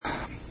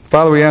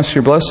Father, we ask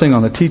your blessing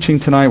on the teaching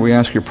tonight. We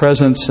ask your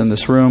presence in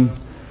this room,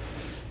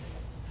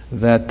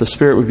 that the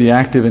Spirit would be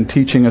active in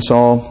teaching us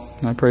all.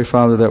 I pray,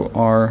 Father, that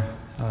our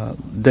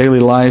daily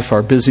life,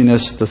 our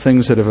busyness, the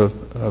things that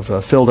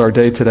have filled our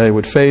day today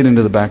would fade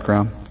into the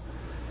background.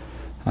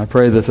 I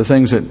pray that the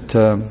things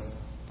that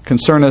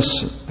concern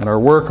us at our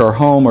work, our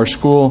home, our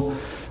school,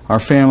 our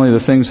family, the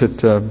things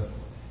that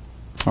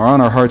are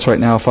on our hearts right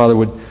now, Father,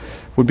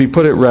 would be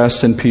put at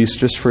rest and peace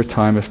just for a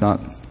time, if not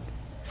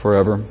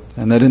forever.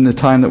 And that in the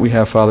time that we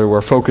have, Father,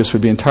 our focus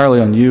would be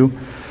entirely on you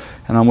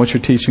and on what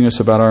you're teaching us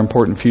about our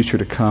important future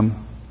to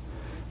come.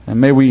 And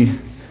may we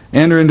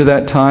enter into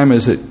that time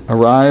as it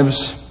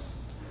arrives,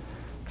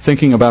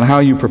 thinking about how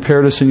you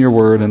prepared us in your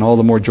word and all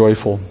the more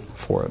joyful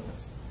for it.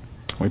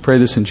 We pray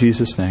this in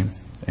Jesus' name.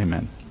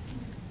 Amen.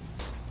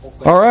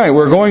 All right,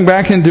 we're going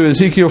back into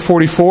Ezekiel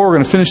 44. We're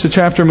going to finish the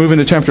chapter, move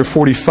into chapter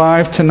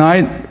 45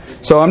 tonight.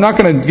 So I'm not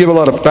going to give a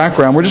lot of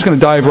background. We're just going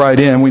to dive right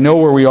in. We know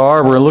where we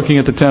are. We're looking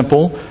at the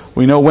temple.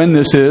 We know when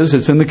this is.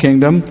 It's in the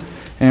kingdom.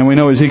 And we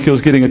know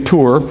Ezekiel's getting a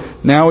tour.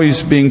 Now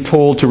he's being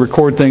told to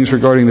record things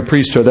regarding the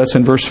priesthood. That's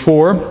in verse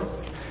 4.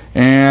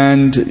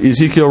 And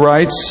Ezekiel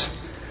writes,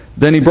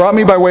 "Then he brought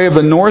me by way of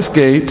the north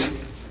gate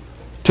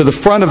to the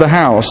front of the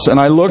house. And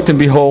I looked, and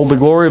behold, the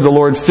glory of the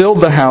Lord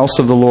filled the house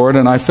of the Lord,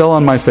 and I fell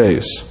on my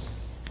face.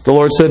 The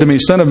Lord said to me,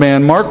 Son of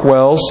man, mark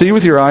well, see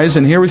with your eyes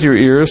and hear with your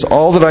ears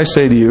all that I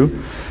say to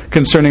you,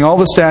 concerning all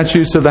the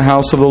statutes of the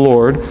house of the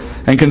Lord,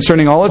 and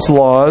concerning all its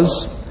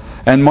laws,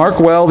 and mark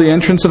well the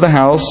entrance of the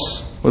house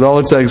with all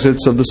its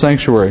exits of the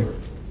sanctuary."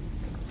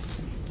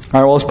 All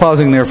right, well, let's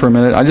pausing there for a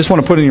minute. I just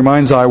want to put in your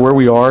mind's eye where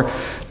we are.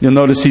 You'll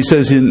notice he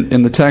says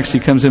in the text he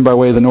comes in by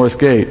way of the north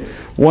gate.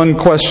 One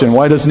question,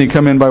 why doesn't he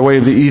come in by way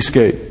of the east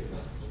gate?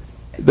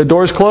 The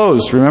door's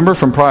closed, remember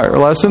from prior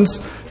lessons?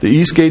 The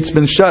east gate's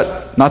been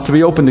shut, not to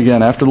be opened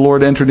again after the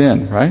Lord entered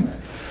in, right?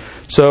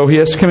 So he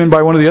has to come in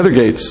by one of the other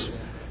gates.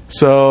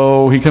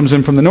 So he comes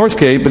in from the north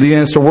gate, but he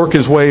has to work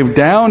his way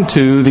down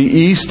to the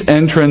east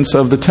entrance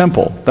of the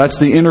temple. That's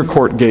the inner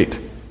court gate.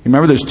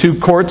 Remember, there's 2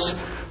 courts,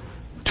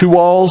 2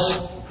 walls,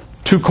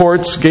 2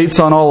 courts, gates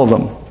on all of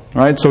them.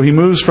 Right? So he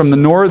moves from the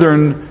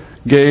northern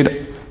gate,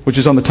 which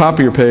is on the top of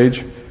your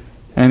page,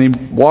 and he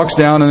walks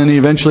down, and then he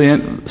eventually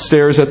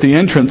stares at the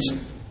entrance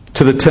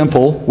to the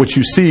temple, which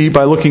you see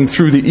by looking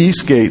through the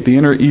east gate, the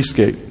inner east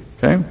gate.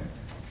 Okay?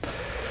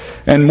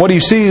 And what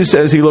he sees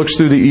as he looks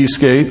through the east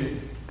gate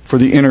for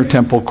the inner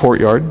temple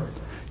courtyard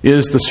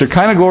is the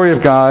Shekinah glory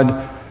of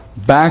God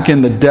back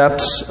in the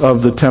depths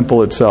of the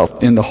temple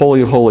itself, in the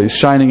Holy of Holies,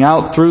 shining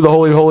out through the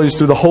Holy of Holies,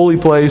 through the holy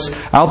place,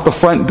 out the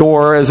front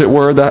door, as it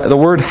were. The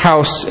word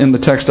house in the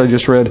text I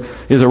just read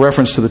is a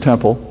reference to the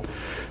temple.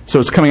 So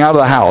it's coming out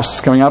of the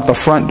house, coming out the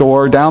front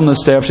door, down the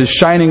steps, is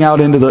shining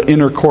out into the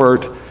inner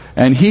court,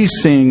 and he's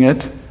seeing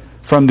it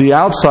from the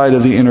outside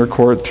of the inner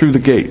court through the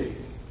gate.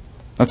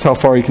 That's how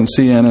far he can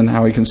see in and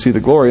how he can see the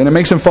glory. And it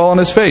makes him fall on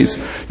his face.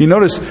 You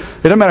notice,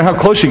 it doesn't matter how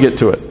close you get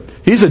to it.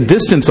 He's a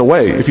distance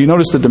away, if you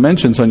notice the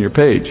dimensions on your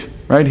page.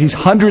 Right? He's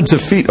hundreds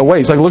of feet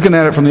away. It's like looking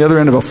at it from the other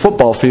end of a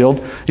football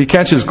field. He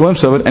catches a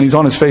glimpse of it, and he's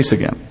on his face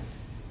again.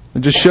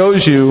 It just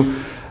shows you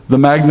the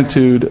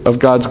magnitude of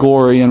God's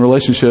glory in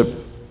relationship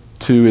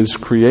to His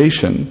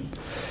creation.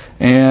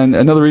 And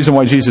another reason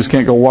why Jesus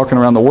can't go walking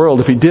around the world,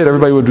 if He did,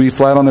 everybody would be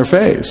flat on their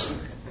face.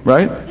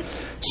 Right?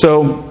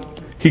 So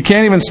He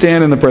can't even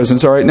stand in the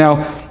presence. All right,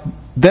 now,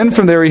 then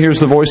from there he hears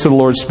the voice of the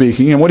Lord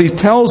speaking. And what He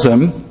tells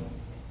him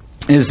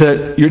is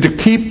that you're to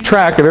keep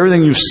track of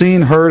everything you've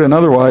seen, heard, and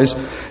otherwise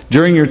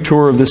during your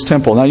tour of this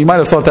temple. Now, you might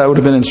have thought that would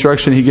have been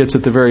instruction he gets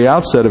at the very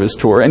outset of his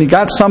tour. And he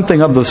got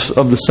something of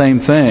the same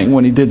thing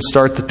when he did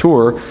start the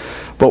tour.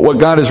 But what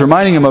God is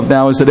reminding him of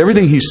now is that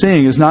everything he's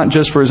seeing is not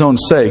just for his own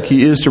sake.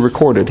 He is to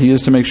record it. He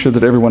is to make sure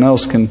that everyone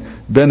else can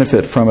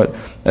benefit from it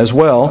as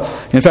well.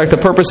 In fact, the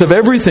purpose of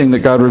everything that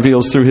God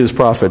reveals through His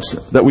prophets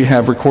that we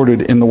have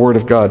recorded in the Word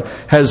of God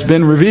has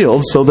been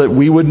revealed so that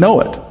we would know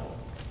it.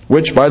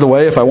 Which, by the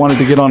way, if I wanted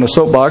to get on a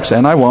soapbox,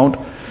 and I won't,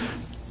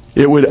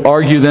 it would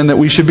argue then that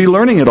we should be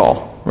learning it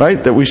all,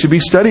 right? That we should be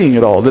studying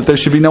it all. That there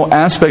should be no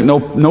aspect,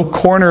 no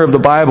corner of the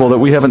Bible that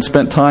we haven't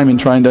spent time in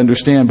trying to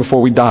understand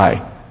before we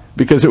die.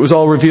 Because it was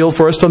all revealed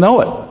for us to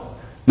know it.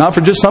 Not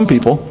for just some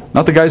people.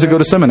 Not the guys that go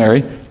to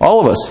seminary.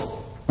 All of us.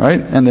 Right?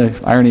 And the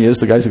irony is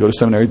the guys that go to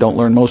seminary don't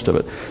learn most of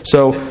it.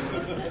 So,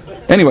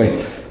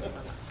 anyway,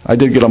 I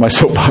did get on my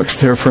soapbox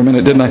there for a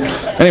minute, didn't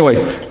I?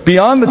 Anyway,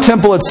 beyond the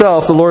temple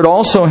itself, the Lord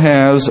also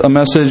has a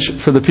message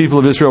for the people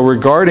of Israel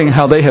regarding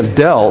how they have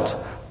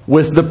dealt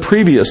with the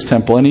previous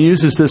temple. And He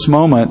uses this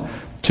moment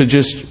to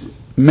just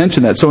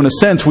mention that. So in a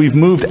sense, we've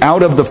moved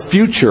out of the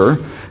future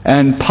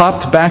and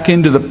popped back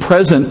into the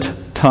present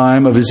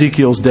time of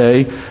Ezekiel's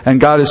day. And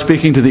God is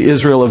speaking to the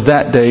Israel of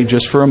that day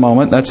just for a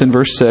moment. That's in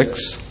verse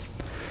 6.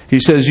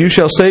 He says, "You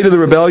shall say to the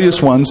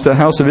rebellious ones, to the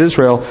house of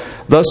Israel,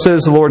 Thus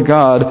says the Lord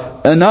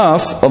God,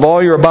 Enough of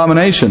all your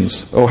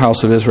abominations, O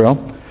house of Israel.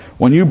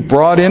 When you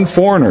brought in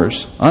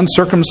foreigners,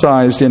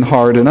 uncircumcised in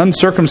heart and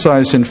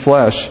uncircumcised in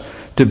flesh,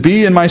 to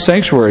be in my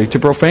sanctuary, to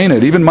profane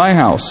it, even my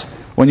house,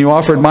 when you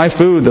offered my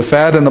food, the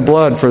fat and the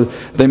blood, for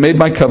they made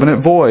my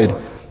covenant void.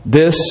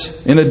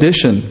 This in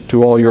addition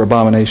to all your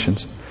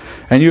abominations.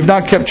 And you have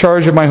not kept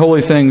charge of my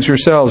holy things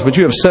yourselves, but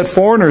you have set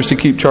foreigners to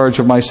keep charge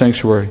of my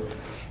sanctuary.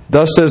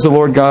 Thus says the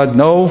Lord God,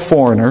 no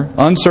foreigner,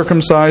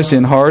 uncircumcised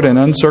in heart and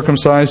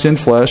uncircumcised in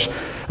flesh,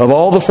 of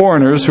all the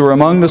foreigners who are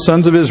among the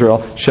sons of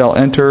Israel, shall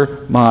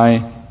enter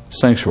my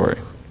sanctuary.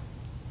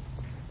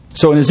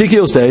 So in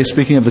Ezekiel's day,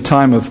 speaking of the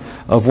time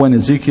of when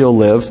Ezekiel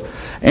lived,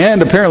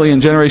 and apparently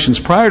in generations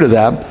prior to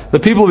that, the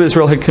people of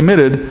Israel had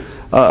committed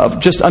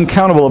just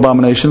uncountable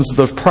abominations.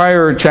 The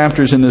prior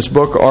chapters in this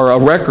book are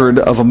a record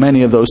of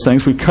many of those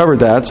things. We've covered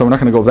that, so we're not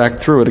going to go back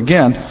through it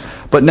again.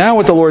 But now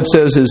what the Lord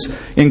says is,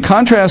 in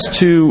contrast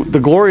to the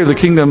glory of the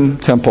kingdom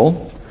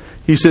temple,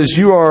 He says,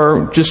 you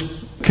are just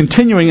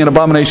continuing in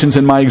abominations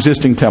in my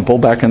existing temple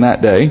back in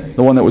that day,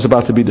 the one that was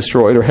about to be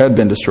destroyed or had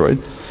been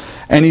destroyed.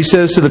 And He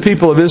says to the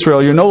people of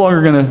Israel, you're no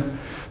longer going to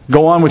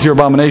go on with your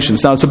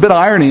abominations. Now, it's a bit of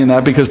irony in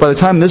that, because by the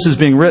time this is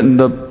being written,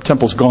 the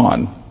temple's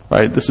gone.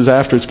 Right? This is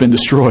after it's been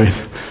destroyed.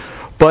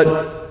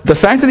 But the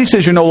fact that He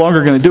says you're no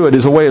longer going to do it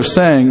is a way of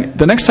saying,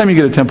 the next time you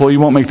get a temple, you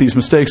won't make these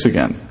mistakes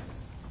again.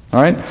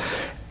 All right?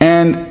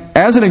 And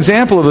as an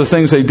example of the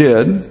things they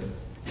did,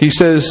 He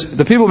says,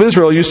 the people of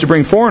Israel used to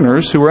bring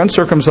foreigners who were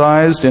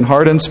uncircumcised in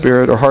heart and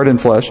spirit, or heart and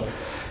flesh,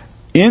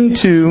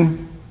 into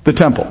the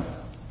temple.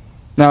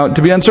 Now,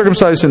 to be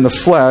uncircumcised in the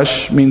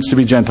flesh means to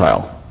be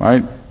Gentile,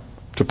 right?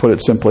 To put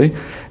it simply.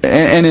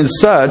 And in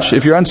such,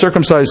 if you're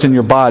uncircumcised in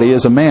your body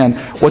as a man,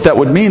 what that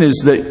would mean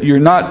is that you're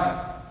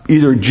not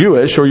either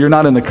Jewish or you're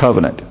not in the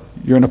covenant.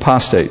 You're an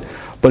apostate.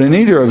 But in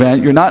either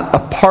event, you're not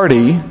a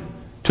party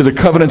to the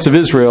covenants of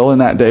Israel in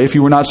that day if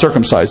you were not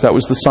circumcised. That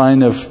was the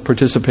sign of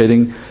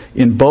participating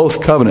in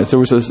both covenants. It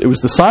was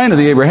the sign of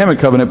the Abrahamic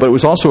covenant, but it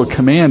was also a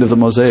command of the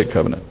Mosaic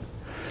covenant.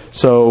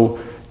 So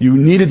you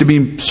needed to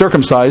be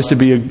circumcised to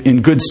be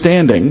in good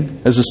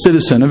standing as a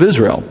citizen of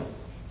Israel.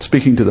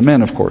 Speaking to the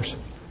men, of course.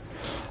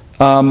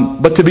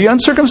 But to be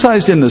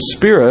uncircumcised in the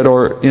spirit,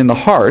 or in the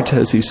heart,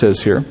 as He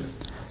says here,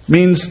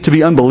 means to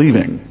be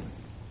unbelieving.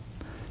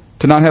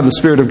 To not have the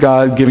Spirit of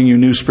God giving you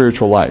new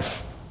spiritual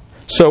life.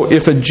 So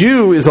if a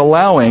Jew is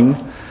allowing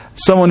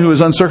someone who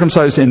is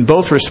uncircumcised in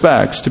both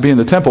respects to be in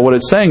the temple, what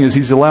it's saying is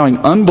he's allowing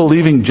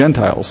unbelieving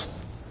Gentiles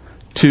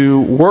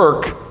to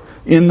work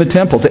in the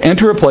temple, to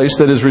enter a place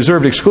that is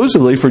reserved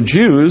exclusively for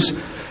Jews,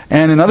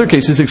 and in other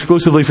cases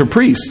exclusively for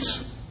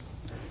priests.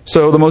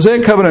 So the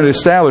Mosaic covenant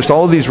established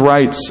all of these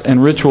rites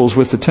and rituals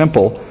with the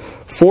temple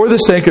for the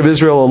sake of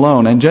Israel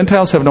alone, and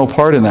Gentiles have no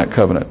part in that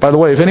covenant. By the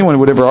way, if anyone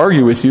would ever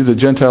argue with you that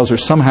Gentiles are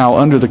somehow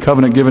under the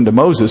covenant given to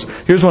Moses,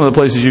 here's one of the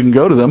places you can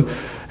go to them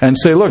and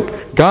say,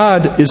 look,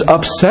 God is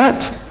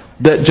upset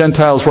that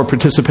Gentiles were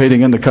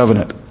participating in the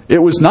covenant. It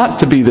was not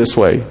to be this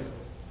way.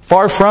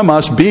 Far from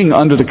us being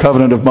under the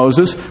covenant of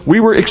Moses, we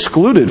were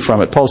excluded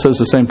from it. Paul says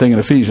the same thing in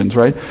Ephesians,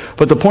 right?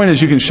 But the point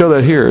is, you can show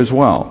that here as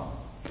well.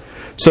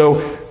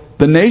 So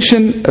the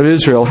nation of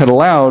Israel had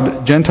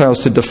allowed Gentiles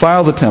to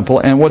defile the temple,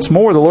 and what's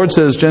more, the Lord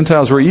says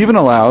Gentiles were even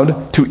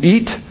allowed to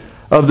eat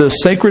of the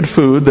sacred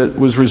food that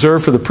was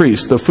reserved for the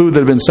priests, the food that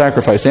had been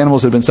sacrificed,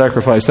 animals that had been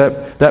sacrificed,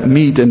 that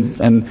meat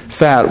and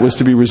fat was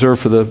to be reserved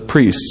for the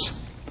priests.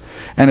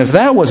 And if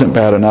that wasn't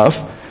bad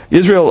enough,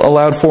 Israel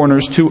allowed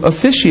foreigners to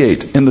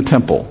officiate in the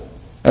temple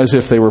as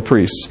if they were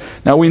priests.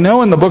 Now we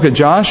know in the book of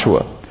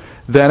Joshua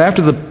that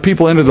after the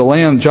people entered the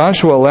land,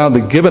 Joshua allowed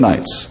the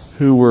Gibeonites,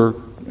 who were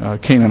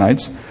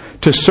Canaanites,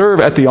 to serve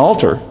at the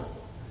altar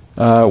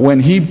when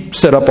he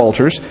set up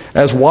altars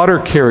as water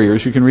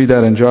carriers. You can read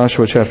that in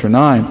Joshua chapter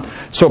 9.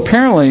 So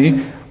apparently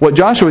what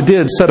Joshua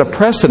did set a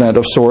precedent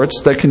of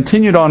sorts that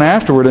continued on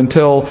afterward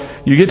until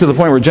you get to the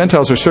point where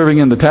Gentiles are serving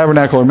in the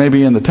tabernacle, or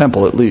maybe in the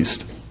temple at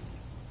least.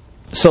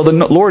 So the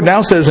Lord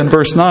now says in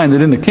verse 9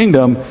 that in the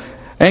kingdom,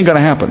 ain't going to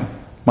happen,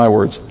 my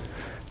words,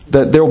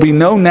 that there will be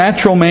no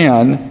natural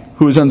man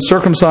who is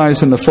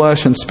uncircumcised in the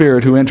flesh and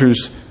spirit who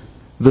enters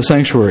the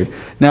sanctuary.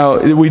 Now,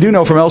 we do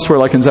know from elsewhere,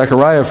 like in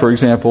Zechariah, for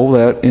example,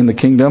 that in the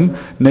kingdom,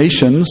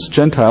 nations,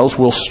 Gentiles,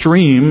 will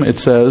stream, it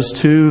says,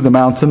 to the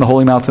mountain, the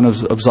holy mountain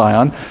of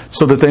Zion,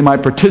 so that they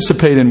might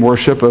participate in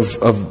worship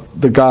of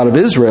the God of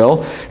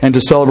Israel and to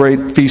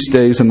celebrate feast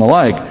days and the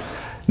like.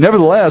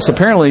 Nevertheless,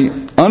 apparently,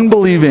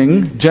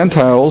 unbelieving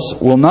Gentiles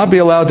will not be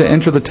allowed to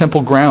enter the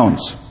temple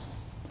grounds.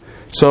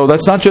 So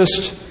that's not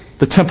just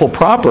the temple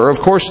proper. Of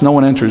course, no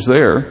one enters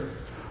there.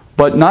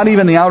 But not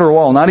even the outer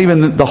wall, not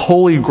even the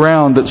holy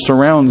ground that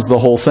surrounds the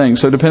whole thing.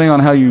 So depending on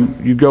how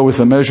you go with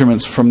the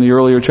measurements from the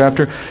earlier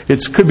chapter,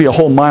 it could be a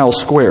whole mile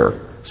square.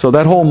 So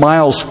that whole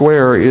mile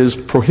square is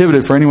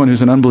prohibited for anyone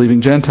who's an unbelieving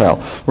Gentile.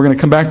 We're going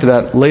to come back to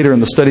that later in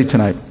the study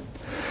tonight.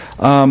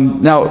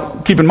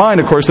 Now, keep in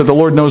mind, of course, that the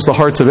Lord knows the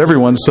hearts of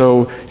everyone.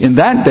 So in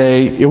that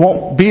day, it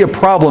won't be a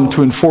problem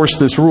to enforce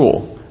this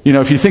rule. You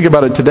know, if you think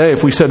about it today,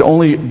 if we said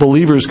only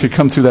believers could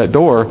come through that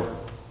door,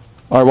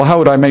 all right, well, how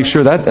would I make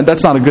sure that?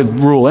 That's not a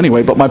good rule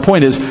anyway. But my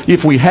point is,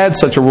 if we had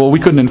such a rule, we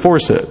couldn't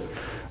enforce it.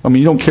 I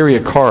mean, you don't carry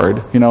a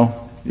card, you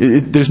know.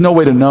 There's no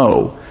way to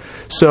know.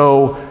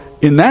 So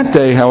in that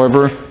day,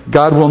 however,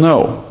 God will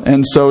know.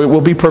 And so it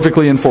will be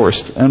perfectly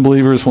enforced. And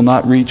believers will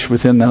not reach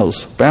within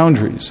those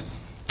boundaries.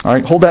 All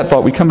right, hold that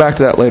thought. We come back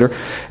to that later.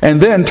 And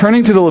then,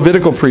 turning to the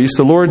Levitical priests,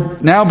 the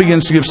Lord now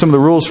begins to give some of the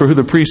rules for who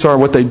the priests are,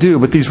 what they do.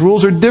 But these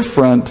rules are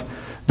different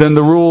than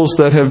the rules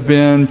that have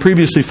been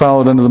previously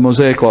followed under the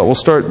Mosaic Law.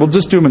 We'll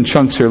just do them in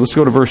chunks here. Let's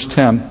go to verse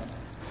 10.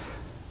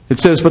 It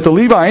says, "But the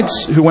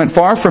Levites who went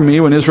far from me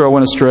when Israel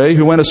went astray,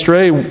 who went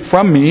astray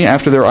from me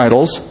after their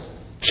idols,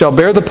 shall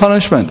bear the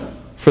punishment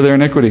for their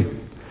iniquity.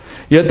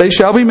 Yet they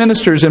shall be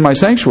ministers in my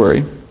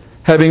sanctuary,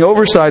 having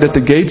oversight at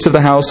the gates of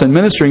the house and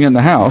ministering in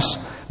the house.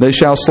 They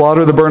shall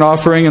slaughter the burnt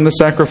offering and the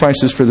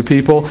sacrifices for the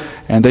people,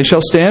 and they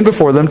shall stand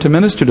before them to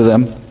minister to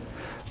them.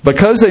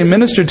 Because they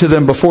ministered to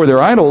them before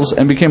their idols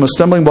and became a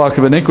stumbling block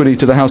of iniquity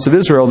to the house of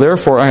Israel,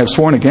 therefore I have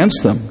sworn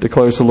against them,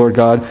 declares the Lord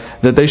God,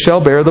 that they shall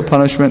bear the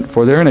punishment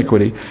for their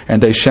iniquity,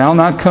 and they shall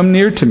not come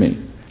near to me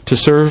to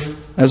serve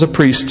as a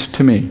priest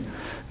to me,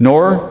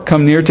 nor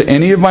come near to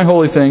any of my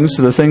holy things,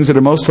 to the things that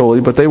are most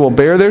holy, but they will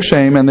bear their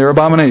shame and their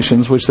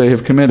abominations which they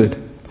have committed.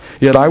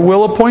 Yet I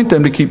will appoint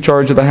them to keep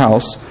charge of the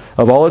house,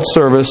 of all its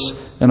service,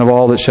 and of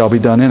all that shall be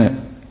done in it."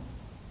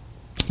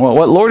 Well,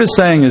 what Lord is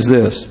saying is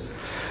this.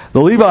 The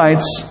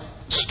Levites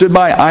stood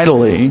by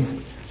idly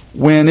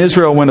when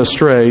Israel went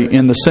astray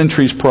in the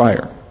centuries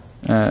prior.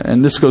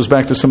 And this goes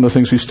back to some of the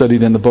things we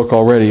studied in the book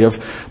already, of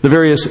the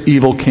various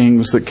evil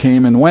kings that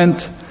came and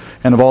went,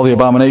 and of all the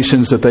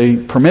abominations that they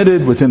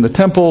permitted within the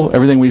temple,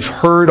 everything we've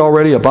heard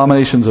already,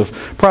 abominations of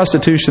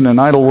prostitution and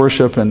idol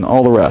worship and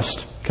all the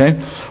rest. Okay?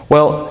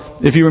 Well,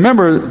 if you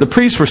remember, the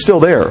priests were still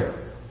there.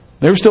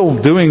 They were still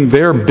doing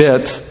their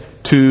bit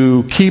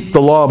to keep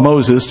the law of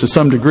Moses to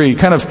some degree,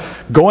 kind of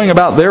going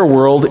about their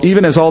world,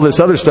 even as all this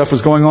other stuff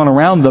was going on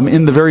around them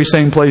in the very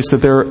same place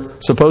that they're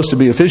supposed to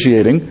be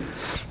officiating.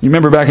 You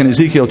remember back in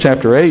Ezekiel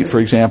chapter 8, for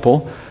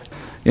example,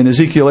 in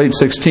Ezekiel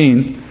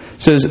 8:16,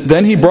 it says,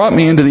 "Then he brought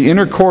me into the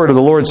inner court of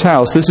the Lord's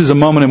house." This is a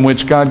moment in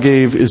which God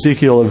gave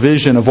Ezekiel a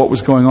vision of what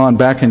was going on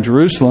back in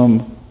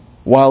Jerusalem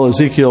while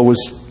Ezekiel was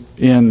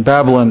in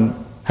Babylon,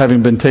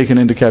 having been taken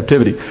into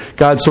captivity.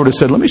 God sort of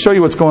said, "Let me show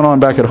you what's going on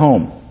back at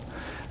home."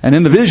 And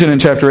in the vision in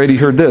chapter 8, he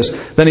heard this.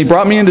 "Then he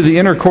brought me into the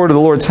inner court of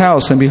the Lord's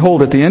house, and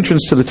behold, at the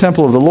entrance to the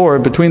temple of the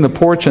Lord, between the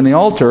porch and the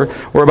altar,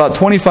 were about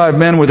 25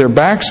 men with their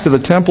backs to the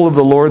temple of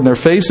the Lord and their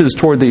faces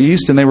toward the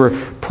east, and they were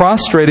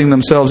prostrating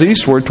themselves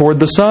eastward toward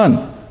the sun.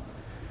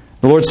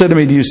 The Lord said to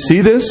me, 'Do you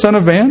see this, Son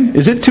of man?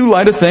 Is it too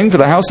light a thing for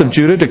the house of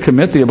Judah to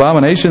commit the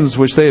abominations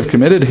which they have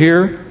committed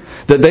here,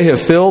 that they have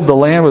filled the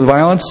land with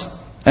violence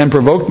and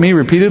provoked me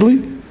repeatedly?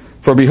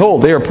 For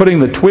behold, they are putting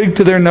the twig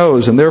to their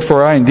nose, and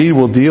therefore I indeed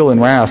will deal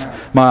in wrath.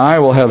 My eye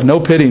will have no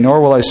pity,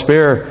 nor will I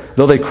spare.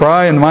 Though they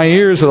cry in my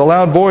ears with a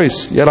loud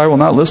voice, yet I will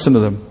not listen to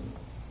them.'"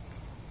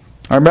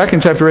 All right, back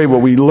in chapter 8,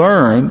 what we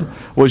learned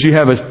was you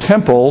have a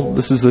temple.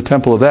 This is the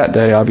temple of that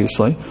day,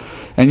 obviously.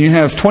 And you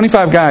have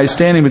 25 guys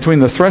standing between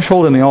the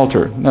threshold and the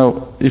altar.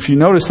 Now, if you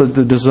notice that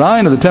the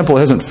design of the temple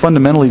hasn't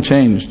fundamentally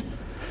changed.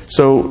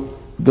 So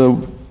the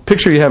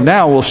picture you have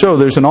now will show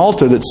there's an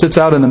altar that sits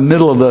out in the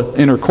middle of the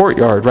inner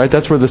courtyard, right?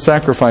 That's where the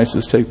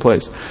sacrifices take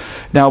place.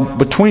 Now,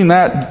 between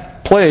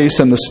that place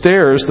and the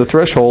stairs, the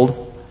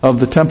threshold of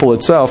the temple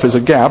itself, is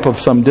a gap of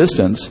some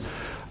distance.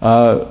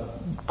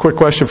 Quick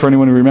question for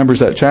anyone who remembers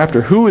that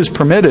chapter. Who is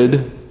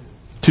permitted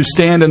to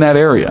stand in that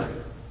area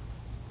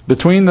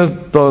between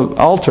the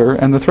altar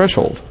and the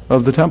threshold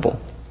of the temple?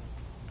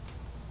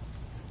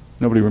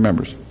 Nobody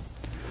remembers.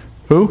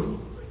 Who?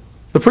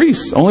 The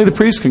priests. Only the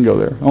priests can go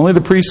there. Only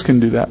the priests can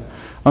do that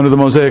under the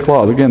Mosaic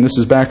Law. Again, this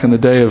is back in the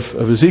day of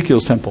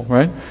Ezekiel's temple,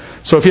 right?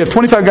 So if you have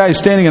 25 guys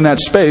standing in that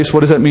space, what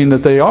does that mean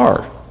that they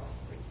are?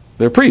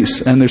 They're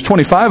priests. And there's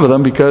 25 of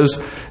them because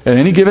at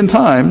any given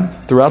time,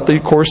 throughout the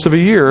course of a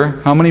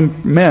year, how many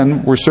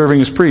men were serving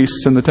as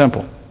priests in the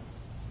temple?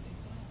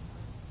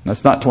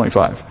 That's not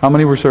 25. How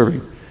many were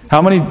serving?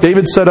 How many?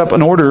 David set up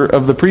an order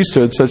of the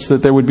priesthood such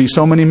that there would be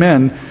so many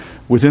men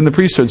within the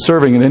priesthood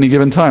serving at any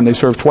given time. They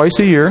served twice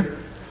a year.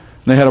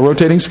 They had a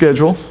rotating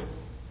schedule,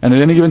 and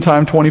at any given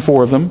time,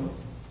 24 of them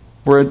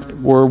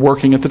were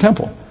working at the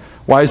temple.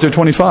 Why is there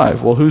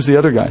 25? Well, who's the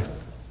other guy?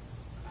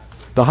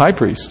 The high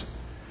priest.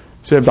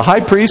 So you have the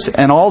high priest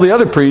and all the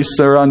other priests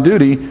that are on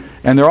duty,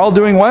 and they're all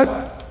doing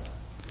what?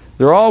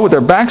 They're all with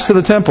their backs to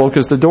the temple,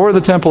 because the door of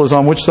the temple is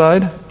on which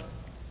side?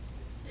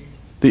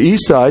 The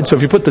east side. So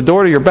if you put the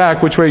door to your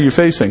back, which way are you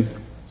facing?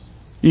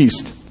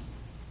 East.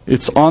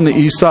 It's on the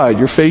east side.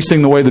 You're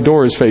facing the way the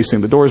door is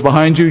facing. The door is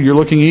behind you. You're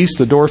looking east.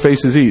 The door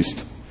faces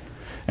east.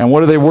 And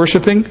what are they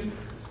worshiping?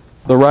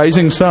 The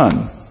rising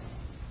sun.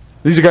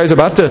 These are guys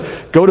about to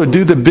go to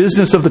do the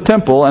business of the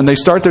temple, and they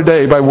start their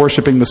day by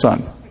worshiping the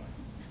sun.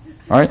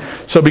 All right?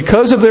 So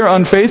because of their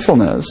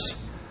unfaithfulness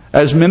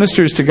as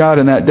ministers to God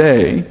in that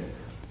day,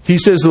 he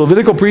says the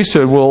Levitical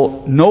priesthood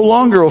will no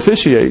longer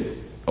officiate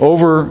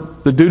over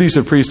the duties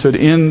of priesthood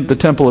in the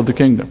temple of the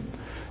kingdom.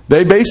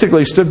 They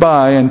basically stood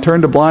by and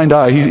turned a blind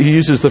eye. He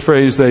uses the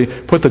phrase, they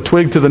put the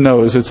twig to the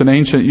nose. It's an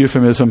ancient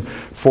euphemism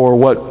for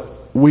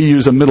what we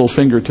use a middle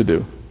finger to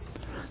do.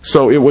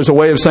 So it was a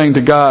way of saying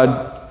to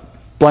God,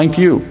 blank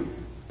you.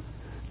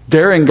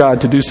 daring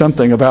God to do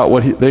something about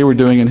what they were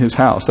doing in his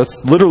house.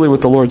 That's literally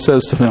what the Lord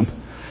says to them.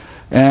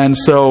 And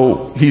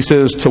so he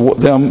says to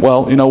them,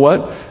 well, you know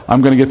what?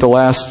 I'm going to get the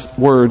last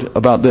word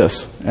about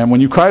this. And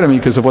when you cry to me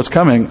because of what's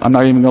coming, I'm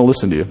not even going to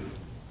listen to you.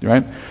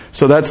 Right?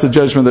 So that's the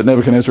judgment that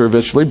Nebuchadnezzar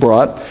eventually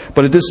brought.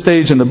 But at this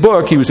stage in the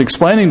book, he was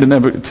explaining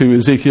to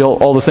Ezekiel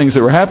all the things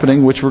that were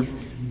happening, which were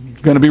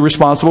going to be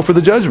responsible for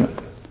the judgment.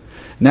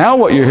 Now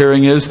what you're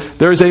hearing is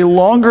there is a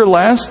longer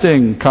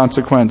lasting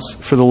consequence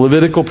for the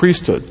Levitical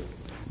priesthood.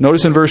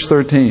 Notice in verse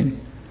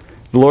 13,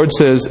 the Lord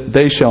says,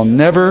 they shall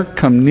never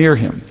come near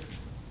him.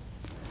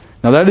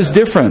 Now that is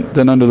different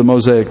than under the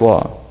Mosaic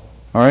law.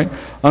 All right?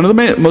 Under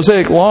the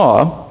Mosaic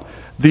law,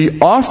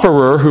 the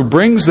offerer who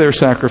brings their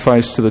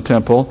sacrifice to the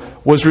temple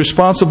was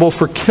responsible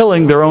for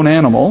killing their own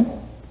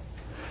animal,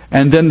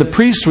 and then the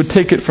priest would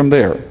take it from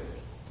there.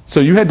 So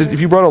you had to, if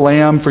you brought a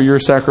lamb for your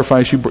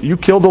sacrifice, you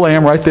killed the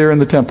lamb right there in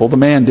the temple. The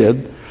man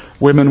did.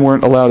 Women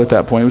weren't allowed at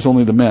that point. It was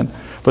only the men.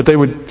 But they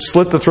would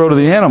slit the throat of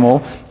the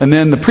animal, and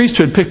then the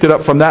priesthood picked it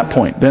up from that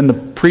point. Then the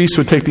priest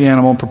would take the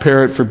animal and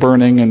prepare it for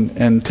burning,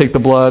 and take the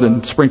blood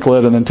and sprinkle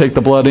it, and then take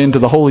the blood into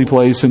the holy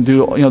place and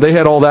do, they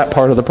had all that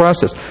part of the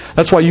process.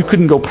 That's why you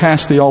couldn't go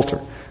past the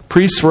altar.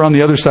 Priests were on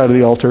the other side of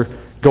the altar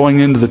going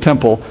into the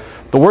temple.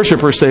 The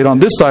worshiper stayed on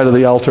this side of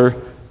the altar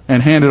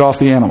and handed off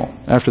the animal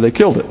after they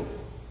killed it.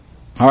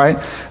 All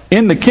right?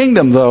 In the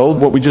kingdom, though,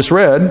 what we just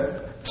read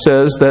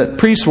says that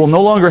priests will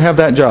no longer have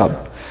that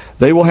job.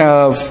 They will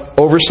have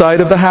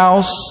oversight of the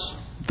house,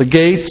 the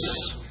gates.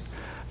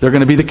 They're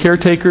going to be the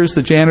caretakers,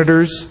 the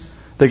janitors.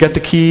 They get the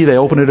key. They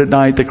open it at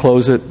night. They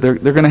close it. They're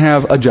going to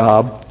have a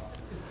job.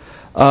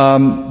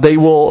 They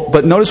will.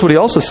 But notice what he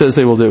also says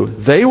they will do.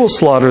 They will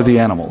slaughter the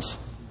animals,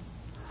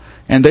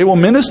 and they will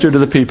minister to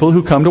the people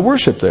who come to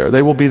worship there.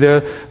 They will be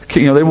there.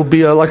 They will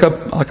be like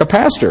a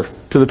pastor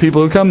to the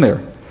people who come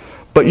there.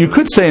 But you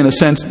could say, in a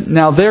sense,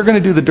 now they're going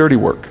to do the dirty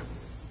work,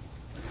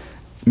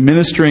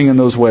 ministering in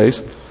those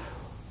ways.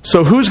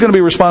 So who's going to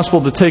be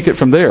responsible to take it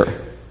from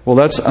there? Well,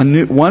 that's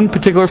one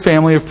particular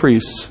family of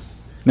priests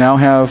now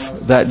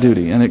have that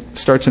duty. And it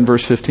starts in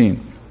verse 15.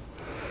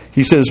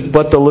 He says,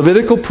 but the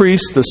Levitical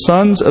priests, the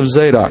sons of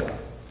Zadok,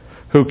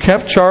 who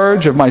kept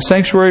charge of my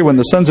sanctuary when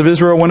the sons of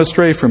Israel went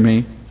astray from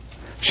me,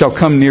 shall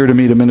come near to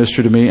me to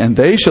minister to me, and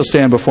they shall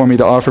stand before me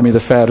to offer me the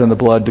fat and the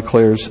blood,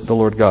 declares the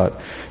Lord God.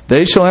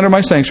 They shall enter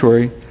my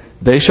sanctuary.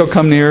 They shall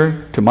come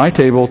near to my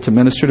table to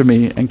minister to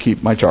me and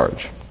keep my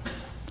charge.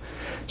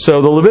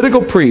 So the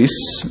Levitical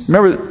priests,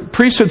 remember,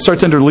 priesthood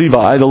starts under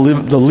Levi, the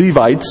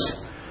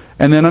Levites,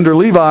 and then under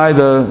Levi,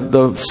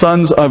 the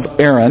sons of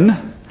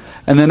Aaron.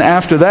 And then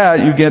after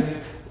that, you get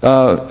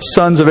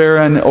sons of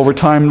Aaron. Over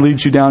time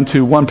leads you down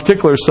to one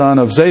particular son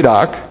of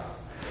Zadok.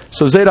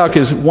 So Zadok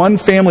is one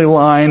family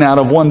line out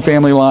of one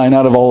family line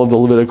out of all of the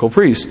Levitical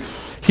priests.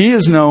 He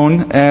is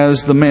known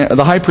as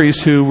the high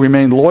priest who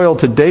remained loyal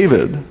to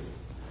David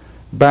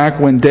back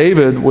when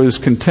David was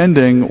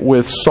contending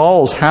with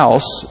Saul's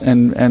house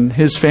and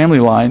his family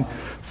line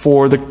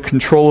for the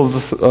control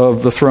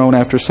of the throne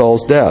after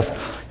Saul's death.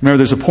 Remember,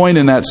 there's a point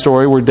in that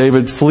story where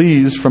David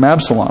flees from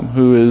Absalom,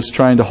 who is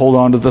trying to hold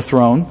on to the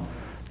throne,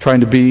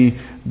 trying to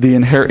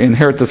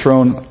inherit the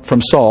throne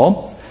from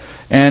Saul.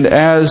 And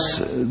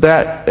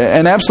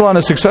and Absalom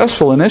is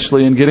successful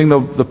initially in getting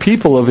the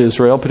people of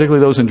Israel,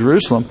 particularly those in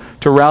Jerusalem,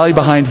 to rally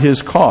behind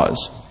his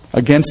cause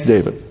against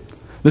David.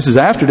 This is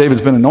after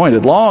David's been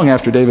anointed, long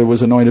after David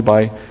was anointed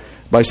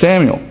by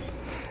Samuel.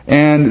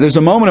 And there's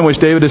a moment in which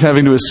David is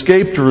having to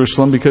escape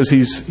Jerusalem because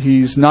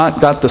he's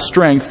not got the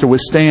strength to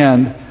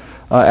withstand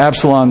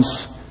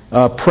Absalom's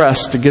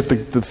press to get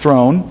the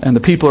throne, and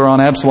the people are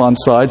on Absalom's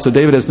side, so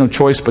David has no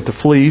choice but to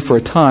flee for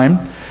a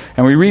time.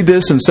 And we read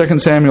this in 2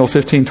 Samuel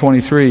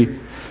 15:23.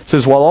 It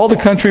says, while all the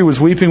country was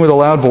weeping with a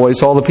loud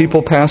voice, all the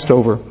people passed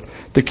over.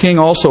 The king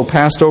also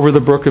passed over the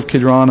brook of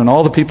Kidron, and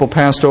all the people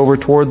passed over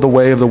toward the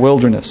way of the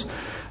wilderness.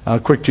 A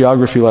quick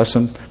geography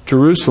lesson.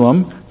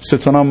 Jerusalem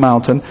sits on a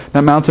mountain.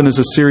 That mountain is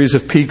a series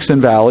of peaks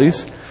and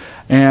valleys.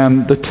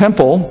 And the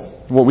temple,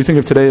 what we think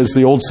of today as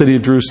the old city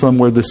of Jerusalem,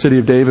 where the city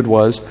of David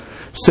was,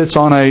 sits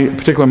on a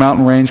particular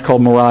mountain range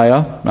called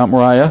Mount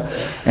Moriah.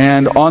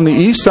 And on the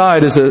east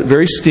side is a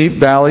very steep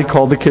valley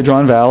called the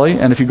Kidron Valley.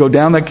 And if you go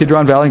down that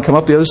Kidron Valley and come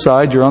up the other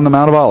side, you're on the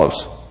Mount of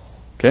Olives.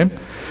 Okay?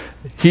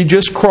 He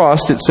just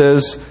crossed, it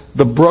says,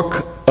 the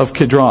brook of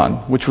Kidron,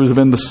 which was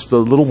in the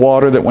little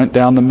water that went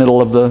down the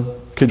middle of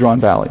the Kidron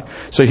Valley.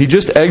 So he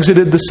just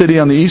exited the city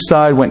on the east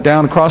side, went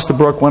down across the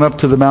brook, went up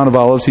to the Mount of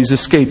Olives. He's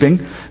escaping.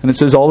 And it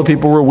says all the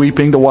people were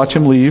weeping to watch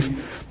him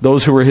leave,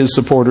 those who were his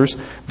supporters.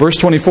 Verse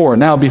 24,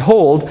 now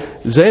behold,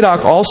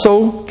 Zadok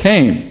also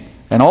came,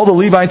 and all the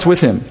Levites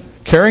with him,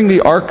 carrying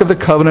the ark of the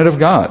covenant of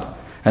God.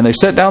 And they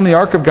set down the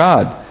ark of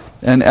God.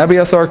 And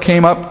Abiathar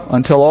came up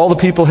until all the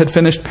people had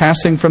finished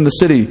passing from the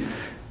city.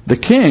 The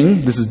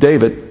king, this is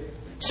David,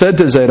 said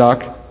to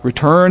Zadok,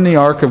 return the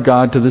ark of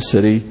God to the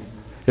city.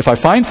 If I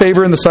find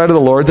favor in the sight of the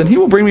Lord, then he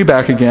will bring me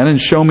back again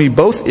and show me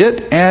both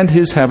it and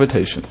his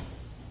habitation.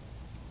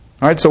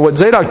 All right, so what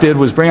Zadok did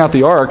was bring out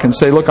the ark and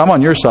say, look, I'm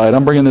on your side.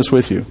 I'm bringing this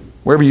with you.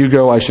 Wherever you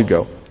go, I should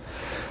go.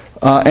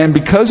 And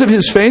because of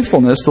his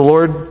faithfulness, the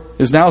Lord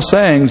is now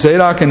saying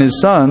Zadok and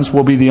his sons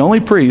will be the only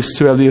priests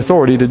who have the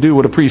authority to do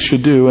what a priest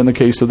should do in the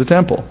case of the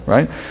temple,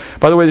 right?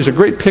 By the way, there's a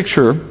great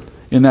picture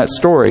in that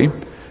story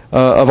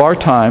of our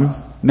time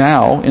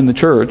now in the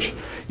church,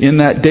 in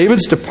that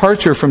David's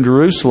departure from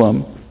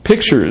Jerusalem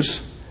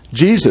pictures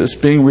Jesus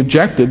being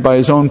rejected by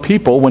his own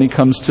people when he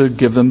comes to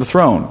give them the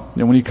throne,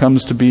 and when he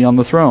comes to be on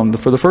the throne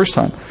for the first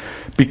time.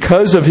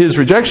 Because of his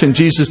rejection,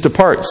 Jesus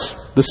departs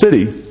the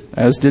city,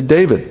 as did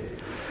David.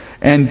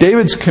 And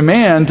David's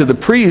command to the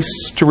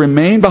priests to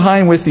remain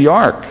behind with the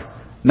ark,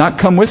 not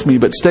come with me,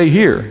 but stay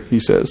here, he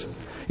says.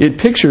 It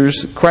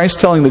pictures Christ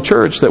telling the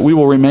church that we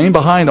will remain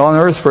behind on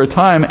earth for a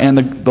time, and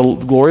the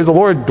glory of the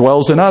Lord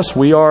dwells in us.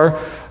 We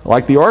are,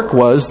 like the ark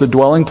was, the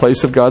dwelling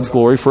place of God's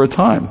glory for a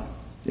time,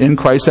 in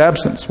Christ's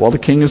absence. While the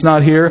king is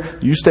not here,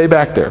 you stay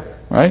back there,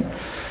 right?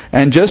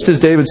 And just as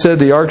David said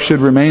the ark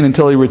should remain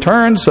until he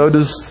returns, so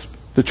does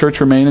the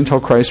church remain until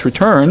Christ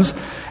returns.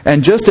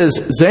 And just as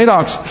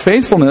Zadok's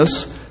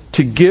faithfulness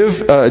to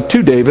give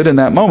to David in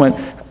that moment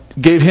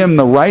gave him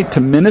the right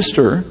to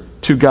minister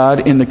to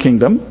God in the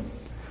kingdom,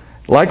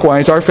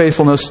 likewise, our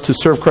faithfulness to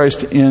serve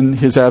Christ in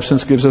his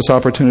absence gives us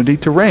opportunity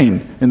to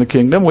reign in the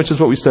kingdom, which is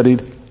what we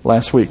studied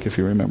last week, if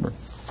you remember.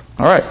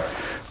 All right,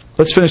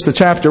 let's finish the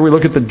chapter. We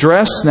look at the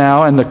dress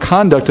now and the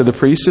conduct of the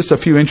priest. Just a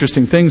few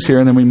interesting things here,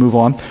 and then we move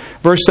on.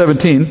 Verse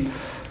 17,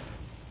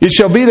 it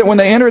shall be that when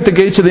they enter at the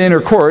gates of the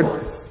inner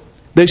court,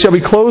 they shall be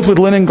clothed with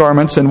linen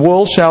garments, and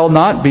wool shall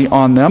not be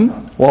on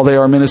them while they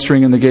are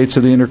ministering in the gates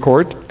of the inner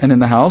court and in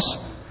the house.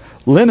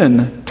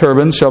 Linen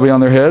turbans shall be on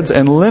their heads,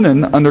 and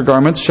linen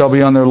undergarments shall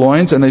be on their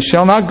loins, and they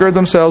shall not gird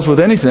themselves with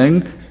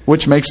anything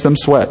which makes them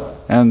sweat.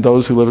 And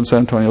those who live in San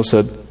Antonio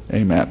said,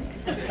 Amen.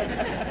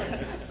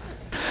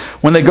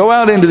 When they go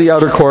out into the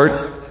outer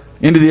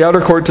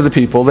court to the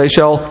people, they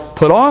shall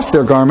put off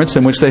their garments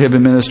in which they have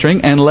been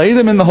ministering, and lay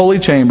them in the holy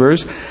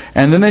chambers,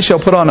 and then they shall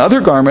put on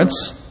other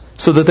garments,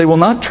 so that they will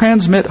not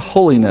transmit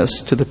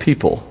holiness to the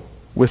people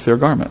with their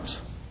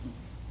garments.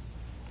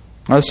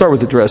 Now, let's start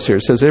with the dress here.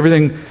 It says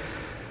everything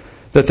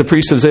that the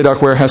priests of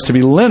Zadok wear has to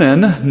be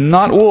linen,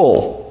 not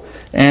wool.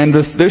 And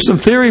there's some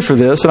theory for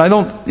this, and I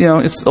don't,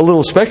 it's a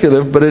little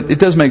speculative, but it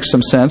does make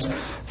some sense.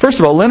 First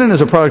of all, linen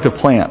is a product of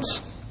plants,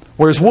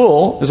 whereas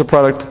wool is a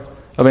product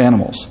of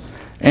animals.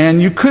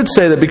 And you could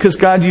say that because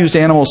God used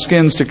animal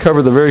skins to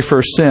cover the very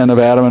first sin of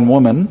Adam and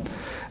woman,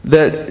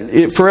 that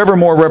it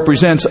forevermore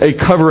represents a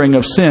covering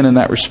of sin in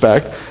that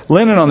respect.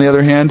 Linen, on the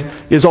other hand,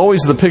 is always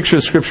the picture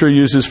Scripture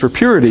uses for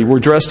purity. We're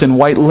dressed in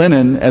white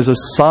linen as a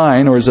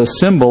sign or as a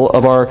symbol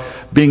of our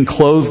being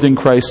clothed in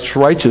Christ's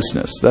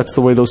righteousness. That's the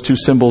way those two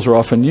symbols are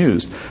often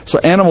used. So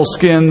animal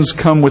skins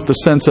come with the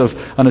sense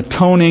of an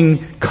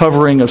atoning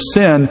covering of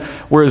sin,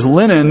 whereas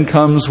linen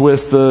comes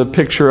with the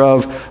picture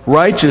of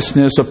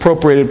righteousness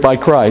appropriated by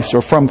Christ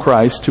or from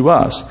Christ to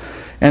us.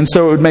 And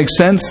so it would make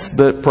sense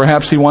that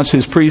perhaps he wants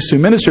his priests who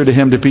minister to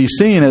him to be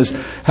seen as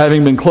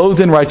having been clothed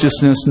in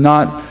righteousness,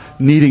 not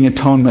needing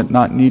atonement,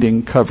 not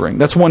needing covering.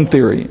 That's one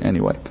theory,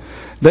 anyway.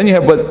 Then you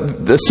have,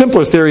 but the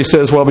simpler theory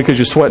says, well, because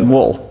you sweat in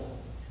wool.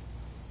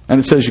 And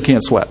it says you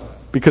can't sweat.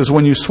 Because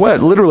when you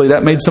sweat, literally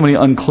that made somebody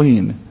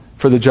unclean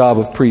for the job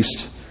of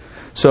priest.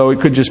 So it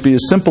could just be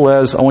as simple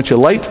as, I want you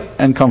light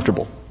and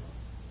comfortable.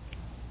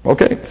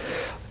 Okay.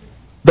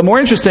 The more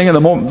interesting and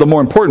the more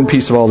important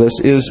piece of all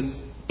this is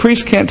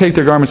priests can't take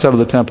their garments out of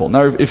the temple.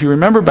 Now, if you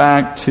remember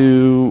back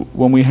to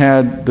when we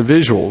had the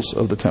visuals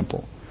of the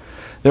temple,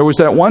 there was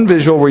that one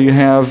visual where you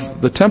have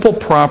the temple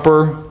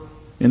proper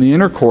in the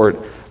inner court,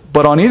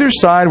 but on either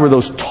side were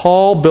those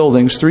tall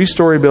buildings,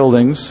 3-story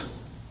buildings,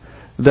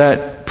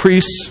 that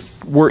priests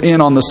were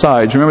in on the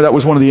sides. Remember, that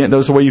was that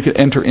was the way you could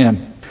enter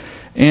in.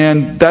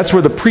 And that's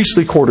where the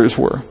priestly quarters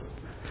were.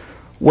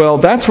 Well,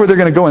 that's where they're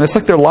going to go in. It's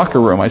like their locker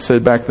room, I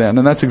said back then.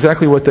 And that's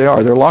exactly what they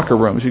are. They're locker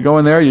rooms. You go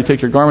in there, you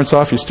take your garments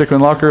off, you stick them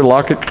in the locker,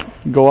 lock it,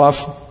 go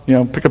off,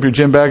 pick up your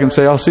gym bag and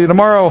say, I'll see you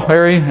tomorrow,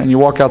 Harry. And you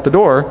walk out the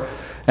door.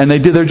 And they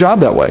did their job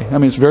that way. I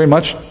mean, it's very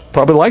much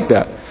probably like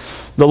that.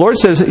 The Lord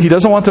says He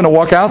doesn't want them to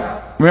walk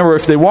out. Remember,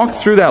 if they walked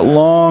through that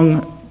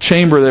long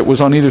chamber that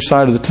was on either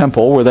side of the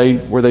temple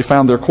where they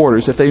found their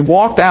quarters, if they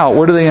walked out,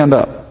 where do they end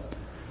up?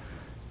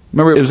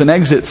 Remember, it was an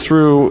exit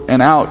through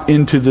and out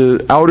into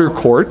the outer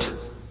court,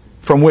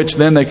 from which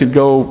then they could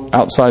go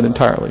outside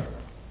entirely.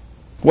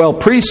 Well,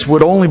 priests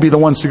would only be the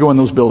ones to go in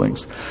those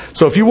buildings.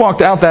 So if you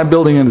walked out that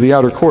building into the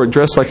outer court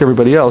dressed like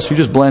everybody else, you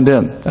just blend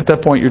in. At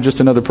that point, you're just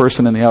another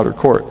person in the outer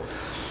court.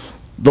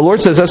 The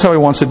Lord says that's how He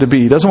wants it to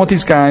be. He doesn't want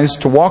these guys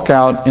to walk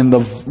out in the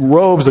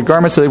robes, the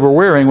garments that they were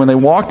wearing when they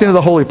walked into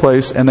the holy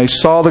place and they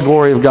saw the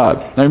glory of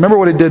God. Now remember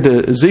what it did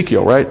to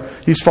Ezekiel, right?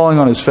 He's falling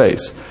on his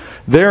face.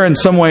 They're in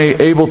some way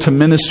able to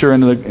minister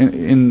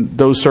in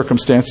those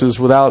circumstances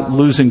without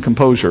losing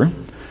composure.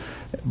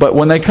 But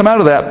when they come out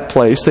of that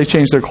place, they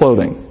change their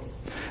clothing.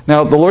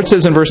 Now, the Lord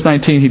says in verse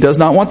 19, He does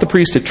not want the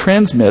priest to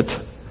transmit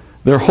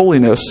their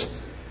holiness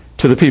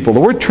to the people. The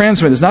word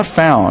transmit is not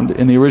found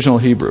in the original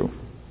Hebrew.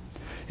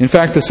 In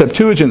fact, the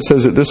Septuagint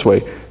says it this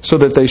way, so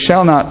that they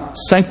shall not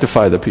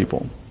sanctify the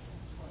people.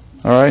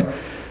 All right?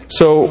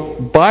 So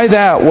by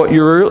that, what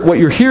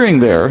you're hearing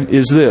there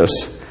is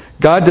this.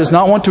 God does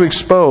not want to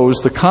expose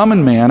the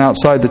common man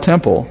outside the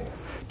temple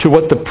to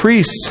what the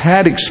priests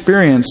had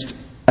experienced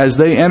as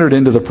they entered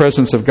into the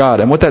presence of God.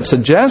 And what that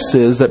suggests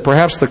is that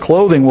perhaps the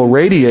clothing will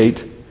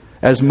radiate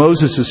as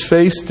Moses'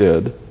 face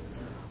did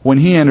when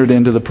he entered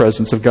into the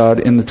presence of God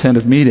in the tent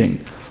of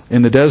meeting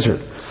in the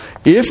desert.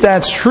 If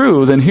that's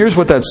true, then here's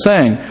what that's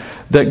saying.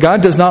 That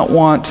God does not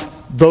want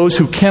those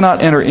who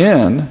cannot enter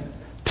in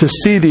to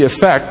see the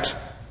effect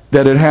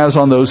that it has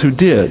on those who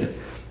did.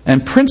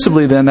 And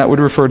principally then that would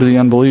refer to the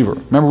unbeliever.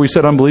 Remember we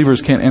said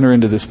unbelievers can't enter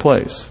into this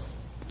place.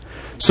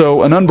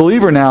 So an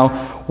unbeliever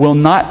now will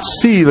not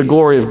see the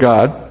glory of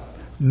God,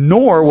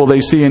 nor will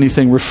they see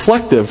anything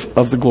reflective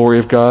of the glory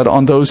of God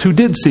on those who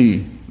did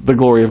see the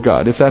glory of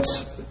God, if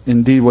that's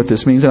indeed what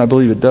this means, and I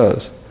believe it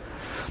does.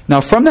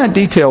 Now from that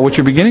detail, what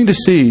you're beginning to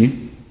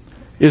see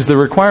is the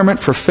requirement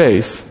for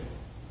faith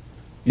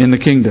in the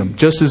kingdom,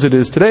 just as it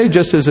is today,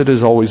 just as it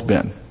has always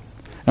been.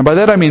 And by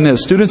that I mean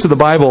this. Students of the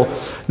Bible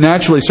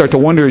naturally start to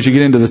wonder as you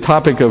get into the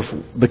topic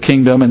of the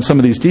kingdom and some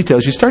of these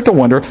details, you start to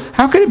wonder,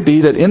 how could it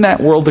be that in that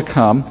world to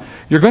come,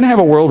 you're going to have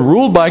a world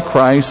ruled by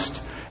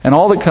Christ and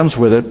all that comes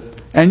with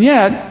it, and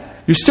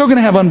yet you're still going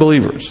to have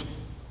unbelievers?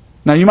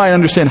 Now you might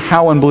understand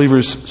how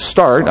unbelievers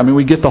start. I mean,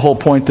 we get the whole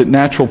point that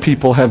natural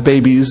people have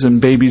babies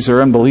and babies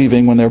are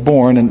unbelieving when they're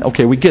born, and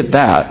okay, we get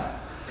that.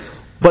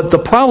 But the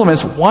problem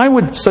is, why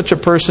would such a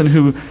person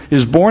who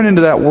is born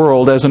into that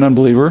world as an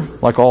unbeliever,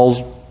 like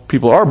all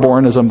people are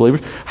born as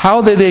unbelievers,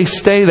 how do they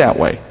stay that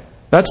way?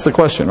 That's the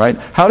question, right?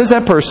 How does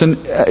that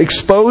person,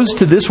 exposed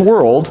to this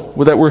world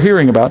that we're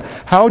hearing about,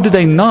 how do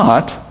they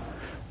not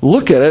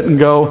look at it and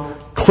go,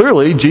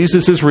 clearly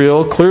Jesus is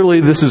real,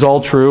 clearly this is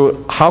all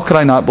true, how could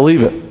I not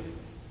believe it?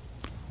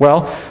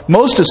 Well,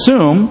 most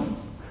assume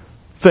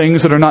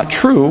things that are not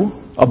true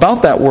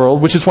about that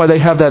world, which is why they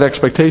have that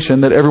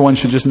expectation that everyone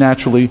should just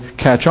naturally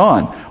catch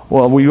on.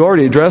 Well, we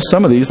already addressed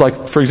some of these,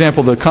 like, for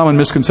example, the common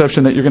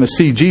misconception that you're going to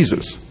see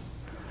Jesus.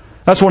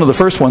 That's one of the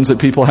first ones that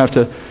people have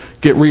to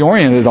get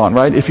reoriented on,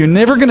 right? If you're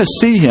never going to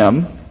see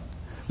Him,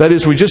 that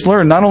is, we just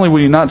learned, not only will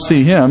you not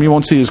see Him, you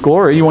won't see His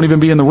glory, you won't even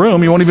be in the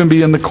room, you won't even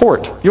be in the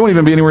court, you won't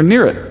even be anywhere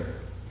near it.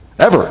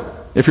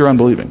 Ever, if you're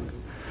unbelieving.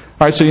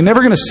 All right, so you're never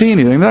going to see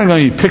anything. There aren't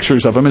going to be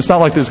pictures of Him. It's not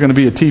like there's going to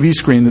be a TV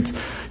screen that's,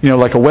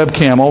 like a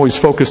webcam always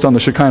focused on the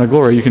Shekinah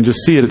glory. You can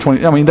just see it at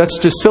 20. I mean, that's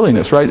just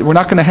silliness, right? We're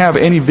not going to have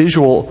any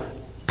visual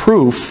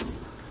proof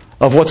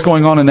of what's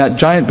going on in that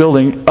giant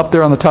building up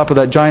there on the top of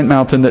that giant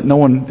mountain that no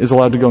one is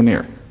allowed to go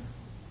near.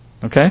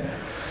 Okay?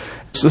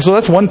 So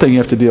that's one thing you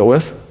have to deal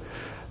with.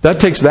 That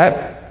takes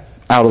that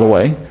out of the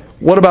way.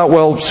 What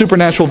about,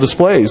 supernatural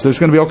displays? There's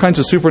going to be all kinds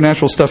of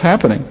supernatural stuff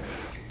happening.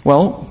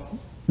 Well,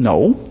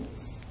 no.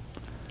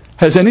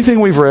 Has anything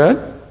we've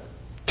read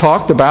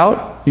talked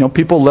about,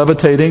 people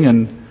levitating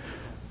and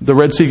the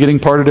Red Sea getting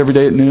parted every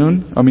day at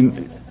noon? I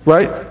mean,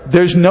 right?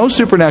 There's no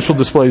supernatural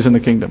displays in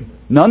the kingdom.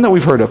 None that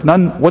we've heard of.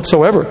 None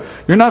whatsoever.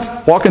 You're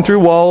not walking through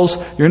walls.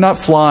 You're not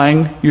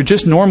flying. You're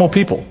just normal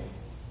people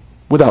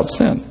without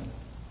sin.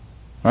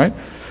 Right?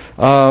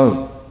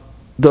 The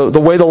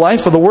way the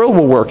life of the world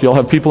will work. You'll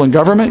have people in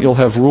government. You'll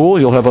have rule.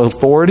 You'll have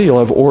authority. You'll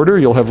have order.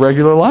 You'll have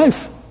regular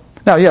life.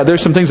 Now, yeah,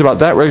 there's some things about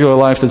that regular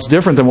life that's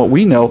different than what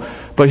we know.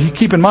 But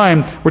keep in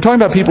mind, we're talking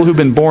about people who've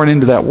been born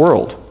into that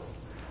world.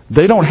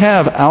 They don't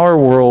have our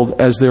world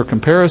as their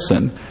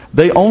comparison.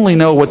 They only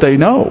know what they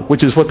know,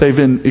 which is what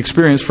they've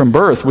experienced from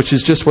birth, which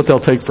is just what they'll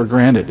take for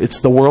granted.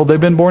 It's the world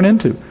they've been born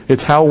into.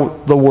 It's how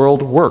the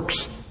world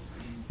works.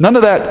 None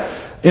of that,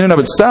 in and of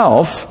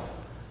itself,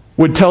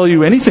 would tell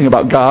you anything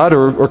about God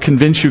or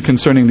convince you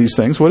concerning these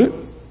things, would it?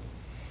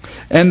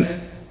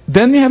 And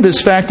then you have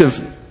this fact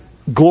of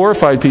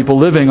glorified people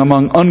living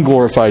among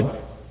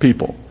unglorified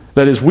people.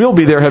 That is, we'll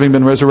be there having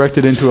been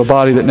resurrected into a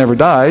body that never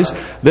dies.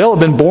 They'll have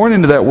been born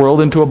into that world,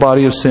 into a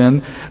body of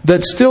sin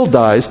that still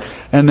dies.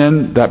 And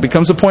then that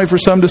becomes a point for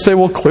some to say,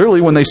 well,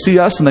 clearly when they see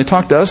us and they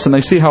talk to us and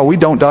they see how we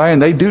don't die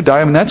and they do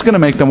die, I mean, that's going to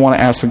make them want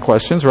to ask some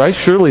questions, right?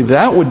 Surely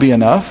that would be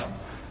enough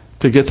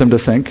to get them to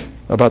think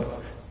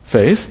about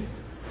faith.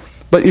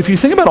 But if you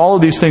think about all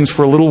of these things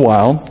for a little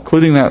while,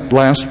 including that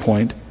last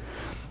point,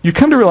 you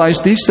come to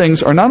realize these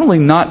things are not only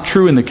not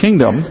true in the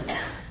kingdom,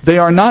 they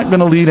are not going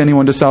to lead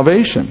anyone to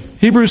salvation.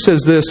 Hebrews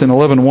says this in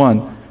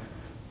 11:1.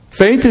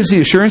 Faith is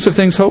the assurance of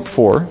things hoped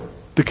for,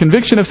 the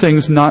conviction of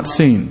things not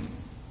seen.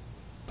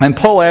 And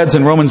Paul adds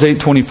in Romans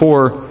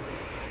 8:24,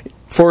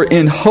 for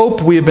in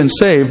hope we have been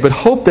saved, but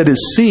hope that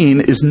is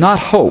seen is not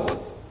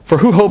hope. For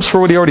who hopes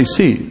for what he already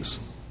sees?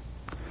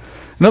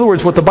 In other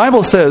words, what the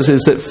Bible says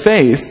is that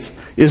faith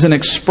is an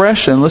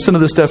expression, listen to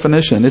this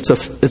definition,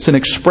 it's an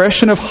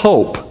expression of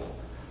hope.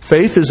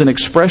 Faith is an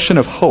expression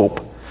of hope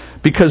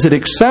because it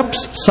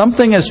accepts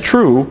something as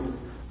true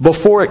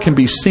before it can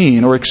be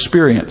seen or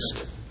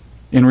experienced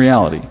in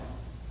reality.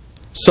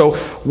 So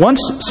once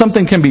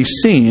something can be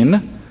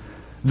seen,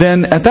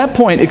 then at that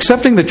point,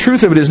 accepting the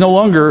truth of it is no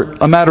longer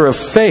a matter of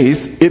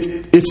faith.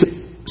 It's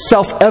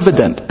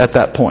self-evident at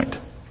that point.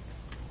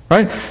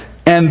 Right?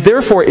 And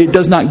therefore, it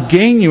does not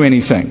gain you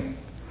anything.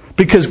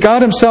 Because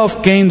God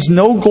himself gains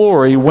no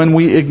glory when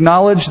we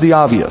acknowledge the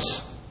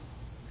obvious.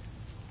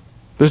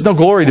 There's no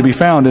glory to be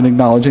found in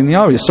acknowledging the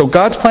obvious. So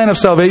God's plan of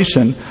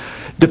salvation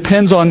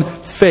depends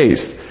on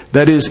faith.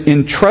 That is,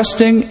 in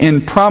trusting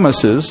in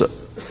promises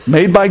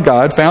made by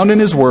God, found in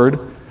his word,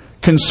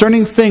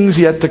 concerning things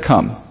yet to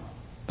come.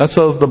 That's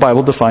how the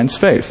Bible defines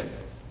faith.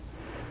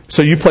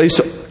 So you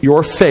place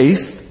your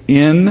faith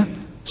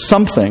in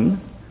something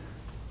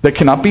that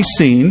cannot be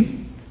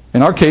seen.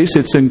 In our case,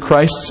 it's in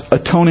Christ's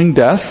atoning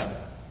death.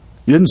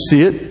 You didn't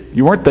see it.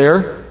 You weren't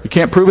there. You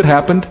can't prove it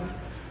happened,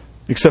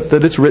 except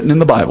that it's written in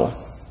the Bible.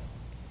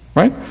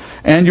 Right?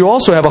 And you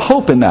also have a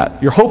hope in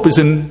that. Your hope is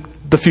in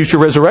the future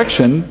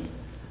resurrection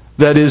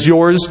that is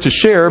yours to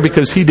share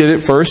because he did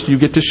it first. You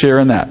get to share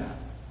in that.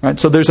 Right?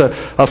 So there's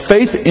a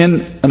faith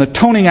in an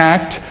atoning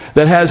act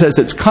that has as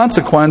its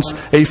consequence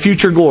a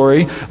future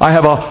glory. I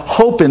have a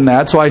hope in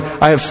that. So I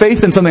have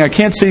faith in something I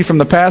can't see from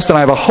the past, and I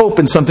have a hope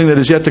in something that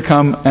is yet to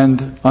come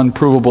and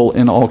unprovable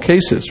in all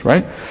cases.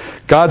 Right?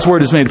 God's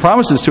word has made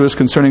promises to us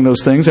concerning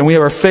those things, and we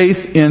have our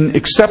faith in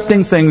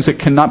accepting things that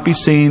cannot be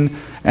seen,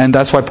 and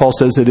that's why Paul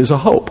says it is a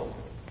hope.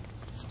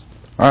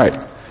 All right.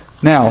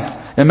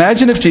 Now,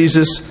 imagine if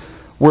Jesus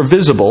were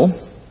visible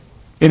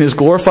in his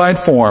glorified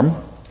form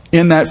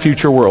in that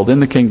future world,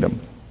 in the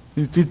kingdom.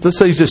 Let's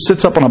say he just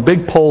sits up on a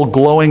big pole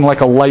glowing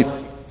like a light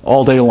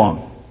all day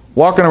long.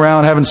 Walking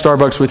around, having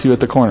Starbucks with you at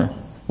the corner.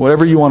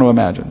 Whatever you want to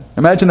imagine.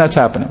 Imagine that's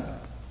happening.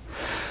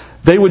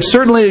 They would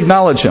certainly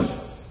acknowledge him.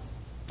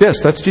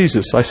 Yes, that's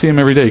Jesus. I see him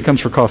every day. He comes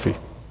for coffee.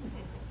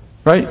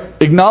 Right?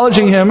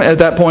 Acknowledging him at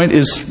that point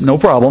is no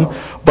problem.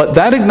 But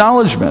that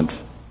acknowledgement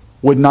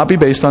would not be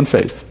based on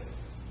faith.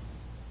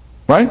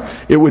 Right?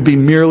 It would be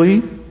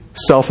merely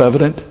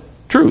self-evident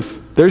truth.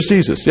 There's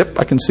Jesus. Yep,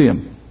 I can see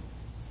him.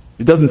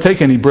 It doesn't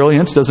take any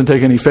brilliance, doesn't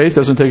take any faith,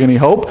 doesn't take any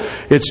hope.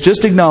 It's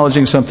just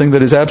acknowledging something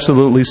that is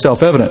absolutely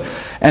self-evident.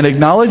 And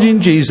acknowledging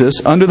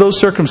Jesus under those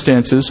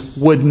circumstances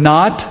would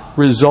not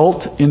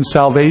result in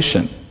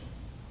salvation.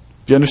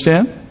 Do you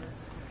understand?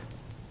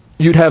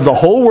 You'd have the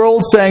whole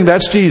world saying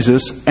that's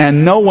Jesus,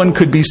 and no one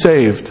could be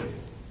saved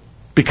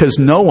because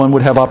no one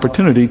would have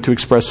opportunity to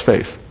express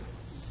faith.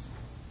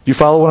 Do you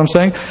follow what I'm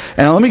saying?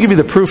 And let me give you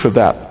the proof of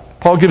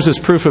that. Paul gives us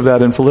proof of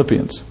that in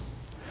Philippians.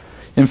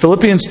 In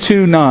Philippians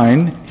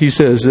 2:9, he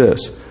says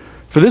this,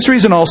 "For this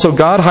reason also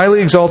God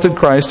highly exalted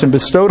Christ and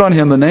bestowed on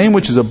him the name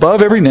which is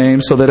above every name,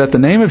 so that at the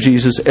name of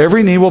Jesus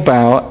every knee will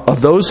bow,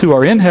 of those who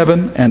are in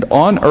heaven and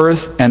on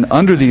earth and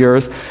under the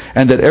earth,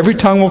 and that every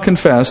tongue will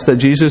confess that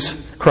Jesus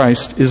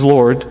Christ is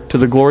Lord, to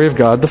the glory of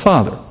God the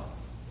Father."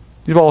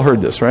 You've all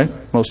heard this, right?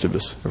 Most of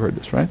us have heard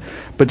this, right?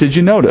 But did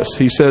you notice?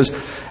 He says,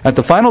 at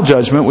the final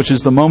judgment, which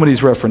is the moment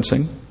he's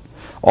referencing,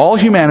 all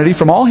humanity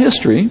from all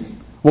history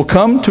will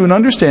come to an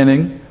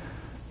understanding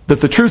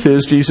that the truth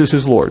is Jesus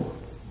is Lord.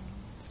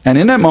 And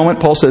in that moment,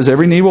 Paul says,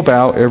 every knee will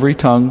bow, every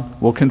tongue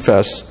will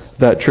confess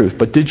that truth.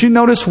 But did you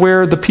notice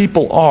where the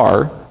people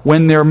are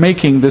when they're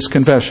making this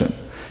confession?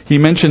 He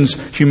mentions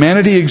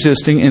humanity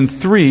existing in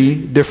 3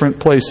 different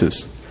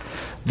places.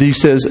 He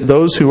says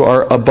those who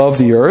are above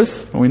the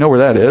earth, and we know where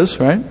that is,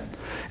 right?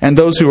 And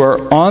those who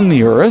are on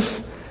the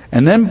earth.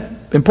 And then,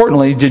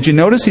 importantly, did you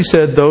notice he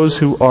said those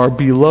who are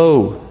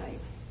below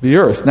the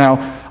earth?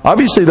 Now,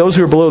 obviously those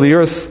who are below the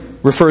earth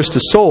refers to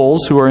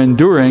souls who are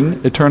enduring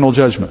eternal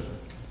judgment.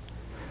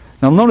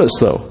 Now notice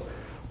though,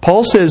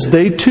 Paul says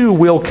they too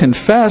will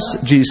confess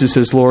Jesus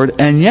as Lord,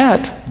 and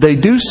yet they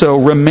do so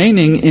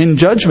remaining in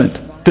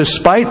judgment.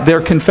 Despite their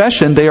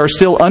confession, they are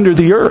still under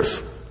the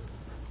earth.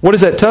 What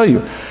does that tell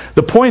you?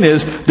 The point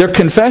is, their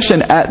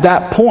confession at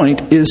that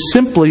point is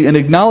simply an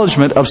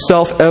acknowledgement of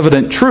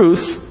self-evident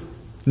truth.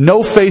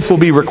 No faith will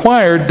be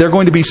required. They're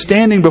going to be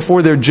standing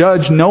before their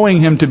judge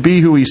knowing him to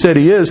be who he said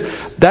he is.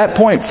 That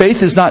point,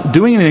 faith is not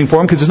doing anything for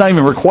them because it's not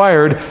even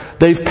required.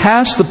 They've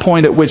passed the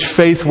point at which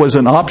faith was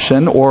an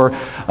option or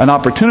an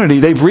opportunity.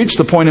 They've reached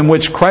the point in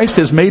which Christ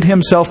has made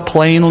himself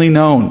plainly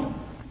known.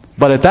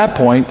 But at that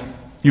point,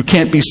 you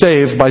can't be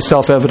saved by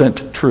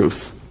self-evident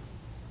truth.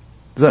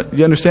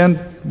 You understand?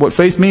 What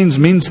faith means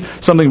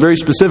something very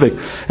specific.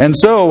 And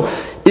so,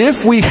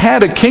 if we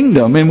had a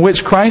kingdom in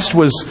which Christ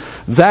was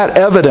that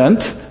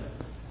evident,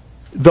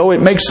 though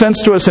it makes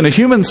sense to us in a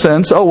human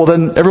sense, oh, well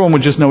then everyone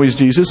would just know he's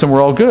Jesus and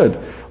we're all good.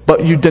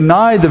 But you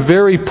deny the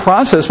very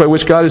process by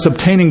which God is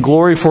obtaining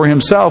glory for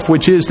himself,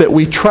 which is that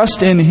we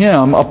trust in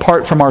him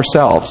apart from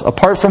ourselves.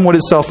 Apart from what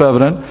is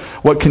self-evident,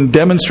 what can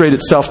demonstrate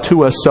itself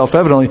to us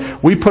self-evidently,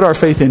 we put our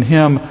faith in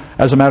him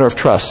as a matter of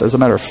trust, as a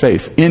matter of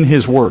faith, in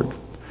his word.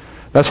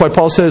 That's why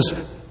Paul says,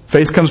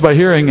 faith comes by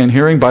hearing, and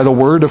hearing by the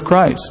word of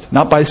Christ,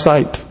 not by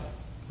sight,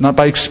 not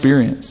by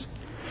experience.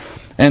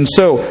 And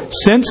so,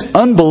 since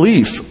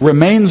unbelief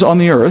remains on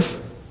the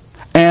earth,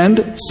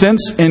 and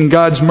since in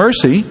God's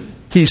mercy,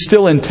 he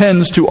still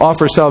intends to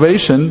offer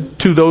salvation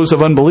to those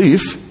of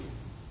unbelief,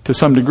 to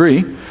some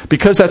degree,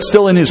 because that's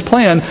still in his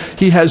plan,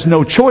 he has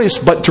no choice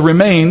but to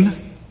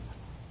remain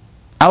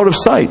out of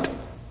sight,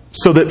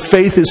 so that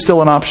faith is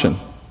still an option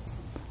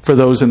for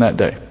those in that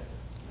day.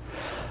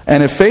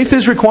 And if faith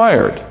is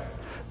required,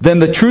 then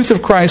the truth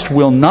of Christ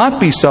will not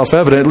be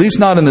self-evident, at least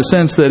not in the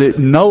sense that it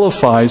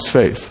nullifies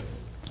faith.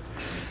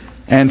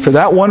 And for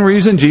that one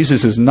reason,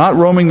 Jesus is not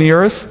roaming the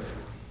earth.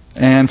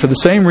 And for the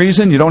same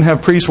reason, you don't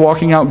have priests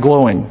walking out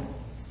glowing.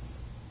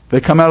 They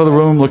come out of the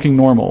room looking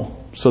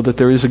normal, so that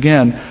there is,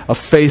 again, a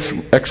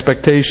faith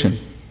expectation.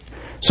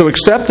 So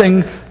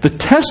accepting the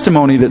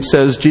testimony that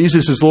says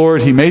Jesus is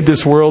Lord, He made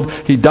this world,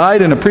 He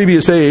died in a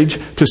previous age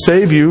to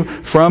save you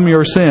from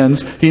your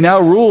sins, He now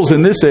rules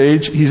in this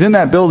age, He's in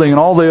that building, and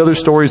all the other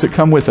stories that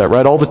come with that,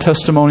 right? All the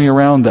testimony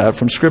around that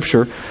from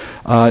Scripture.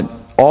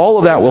 All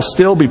of that will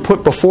still be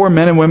put before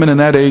men and women in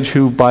that age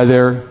who, by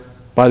their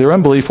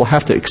unbelief, will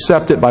have to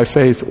accept it by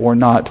faith or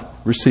not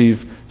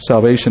receive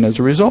salvation as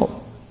a result.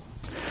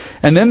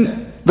 And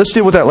then let's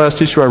deal with that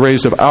last issue I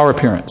raised of our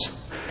appearance.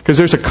 Because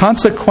there's a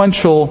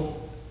consequential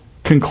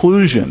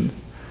conclusion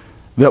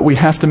that we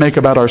have to make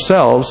about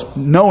ourselves,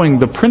 knowing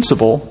the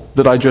principle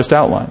that I just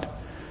outlined.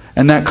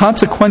 And that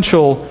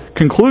consequential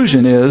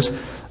conclusion is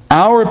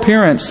our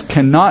appearance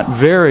cannot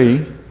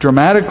vary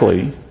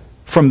dramatically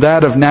from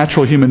that of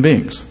natural human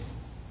beings.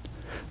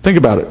 Think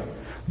about it.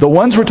 The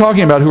ones we're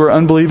talking about who are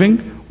unbelieving,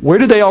 where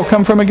did they all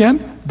come from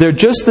again? They're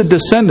just the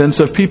descendants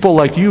of people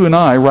like you and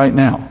I right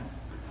now.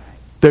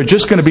 They're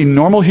just going to be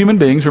normal human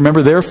beings.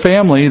 Remember, their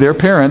family, their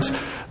parents,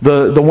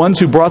 the ones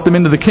who brought them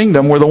into the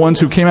kingdom were the ones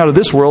who came out of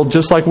this world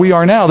just like we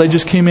are now. They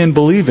just came in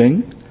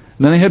believing. And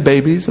then they had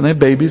babies, and they had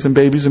babies and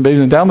babies and babies.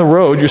 And down the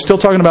road, you're still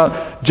talking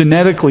about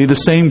genetically the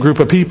same group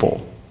of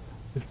people.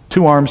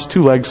 2 arms,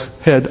 2 legs,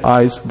 head,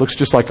 eyes, looks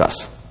just like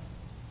us.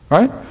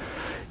 Right?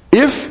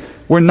 If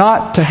we're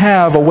not to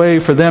have a way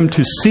for them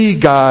to see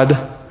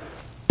God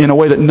in a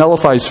way that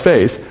nullifies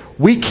faith,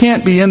 we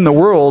can't be in the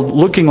world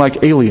looking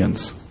like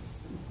aliens.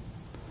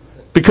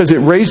 Because it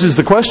raises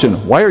the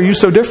question, why are you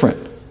so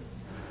different?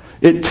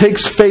 It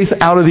takes faith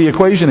out of the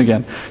equation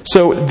again.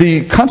 So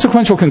the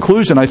consequential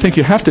conclusion I think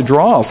you have to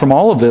draw from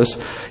all of this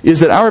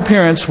is that our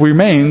appearance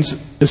remains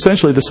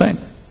essentially the same.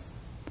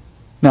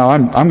 Now,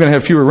 I'm going to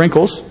have fewer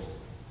wrinkles.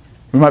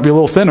 We might be a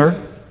little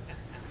thinner.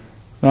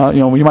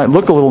 We might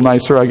look a little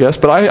nicer, I guess.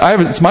 But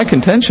it's my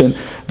contention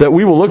that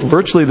we will look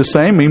virtually the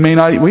same. We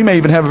may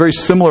even have a very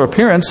similar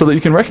appearance so that you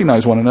can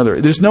recognize one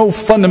another. There's no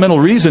fundamental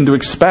reason to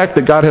expect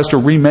that God has to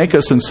remake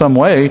us in some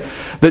way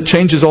that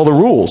changes all the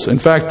rules. In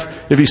fact,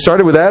 if He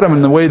started with Adam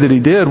in the way that He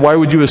did, why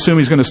would you assume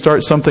He's going to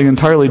start something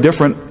entirely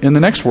different in the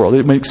next world?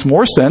 It makes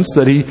more sense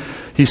that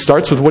He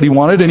starts with what He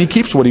wanted and He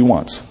keeps what He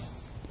wants.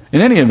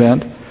 In any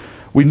event,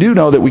 we do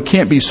know that we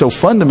can't be so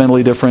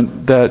fundamentally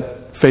different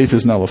that faith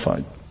is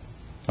nullified.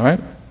 All right?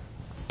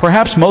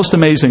 Perhaps most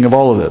amazing of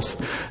all of this.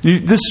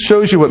 This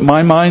shows you what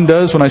my mind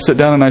does when I sit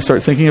down and I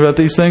start thinking about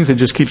these things. It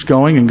just keeps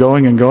going and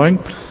going and going.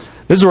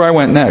 This is where I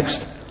went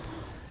next.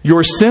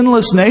 Your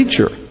sinless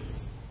nature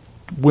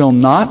will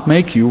not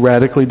make you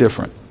radically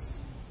different.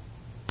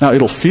 Now,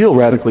 it'll feel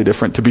radically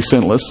different to be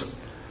sinless,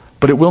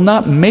 but it will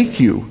not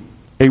make you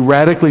a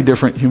radically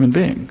different human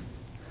being.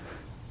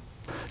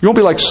 You won't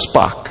be like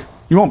Spock.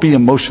 You won't be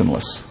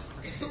emotionless.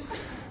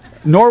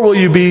 Nor will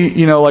you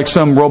be, like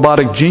some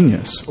robotic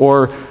genius.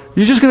 Or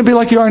you're just going to be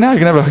like you are now. You're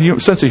going to have a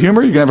sense of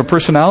humor. You're going to have a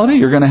personality.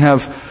 You're going to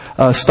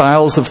have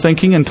styles of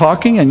thinking and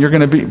talking. And you're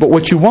going to be. But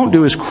what you won't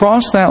do is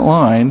cross that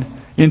line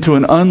into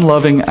an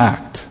unloving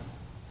act.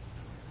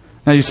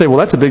 Now you say, well,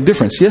 that's a big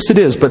difference. Yes, it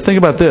is. But think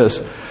about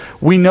this.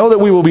 We know that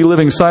we will be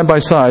living side by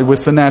side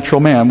with the natural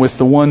man, with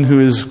the one who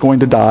is going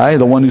to die,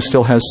 the one who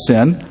still has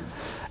sin.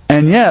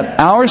 And yet,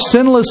 our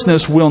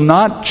sinlessness will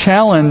not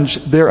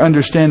challenge their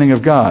understanding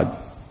of God.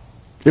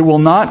 It will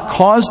not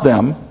cause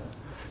them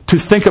to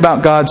think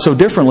about God so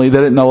differently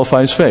that it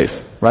nullifies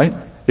faith, right?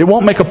 It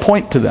won't make a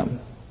point to them.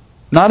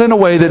 Not in a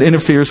way that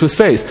interferes with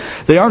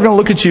faith. They aren't going to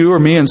look at you or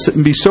me and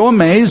be so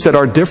amazed at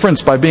our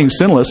difference by being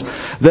sinless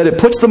that it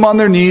puts them on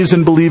their knees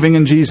and believing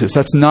in Jesus.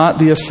 That's not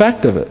the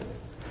effect of it.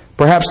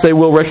 Perhaps they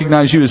will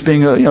recognize you as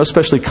being,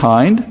 especially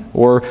kind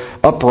or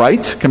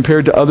upright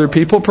compared to other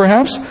people,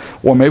 perhaps.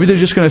 Or maybe they're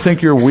just going to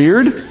think you're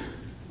weird.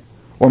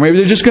 Or maybe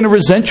they're just going to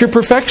resent your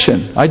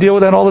perfection. I deal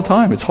with that all the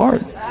time. It's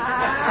hard.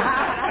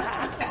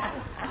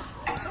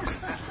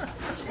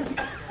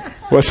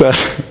 What's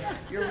that?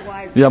 Your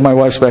wife. Yeah, my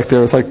wife's back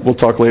there. It's like, we'll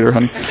talk later,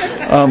 honey.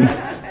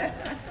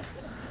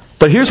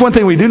 But here's one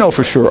thing we do know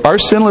for sure. Our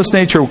sinless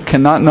nature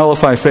cannot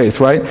nullify faith,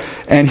 right?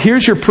 And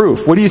here's your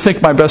proof. What do you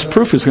think my best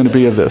proof is going to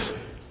be of this?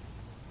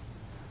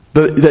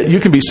 That you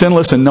can be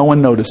sinless and no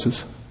one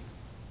notices.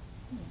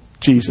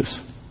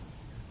 Jesus.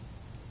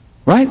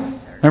 Right?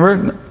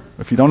 Remember?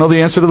 If you don't know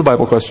the answer to the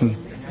Bible question,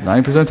 90%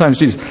 of the time it's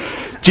Jesus.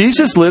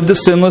 Jesus lived a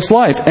sinless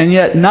life, and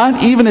yet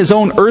not even His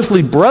own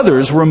earthly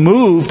brothers were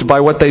moved by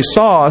what they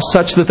saw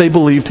such that they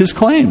believed His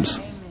claims.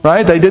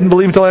 Right? They didn't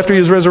believe until after He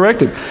was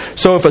resurrected.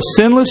 So if a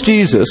sinless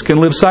Jesus can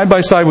live side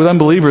by side with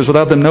unbelievers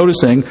without them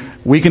noticing,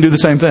 we can do the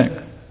same thing.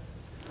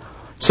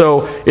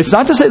 So it's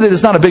not to say that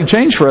it's not a big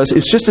change for us.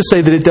 It's just to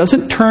say that it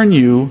doesn't turn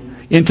you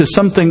into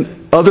something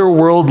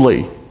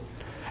otherworldly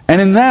And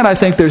in that, I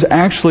think there's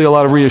actually a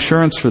lot of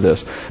reassurance for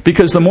this.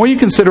 Because the more you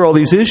consider all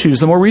these issues,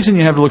 the more reason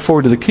you have to look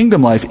forward to the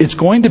kingdom life. It's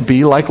going to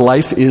be like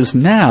life is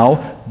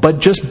now, but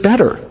just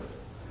better.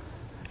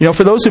 You know,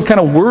 for those who've kind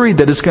of worried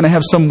that it's going to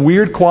have some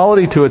weird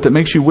quality to it that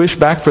makes you wish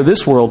back for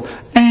this world,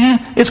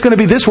 it's going to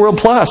be this world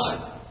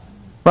plus.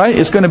 Right?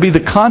 It's going to be the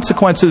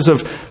consequences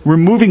of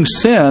removing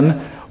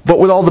sin, but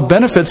with all the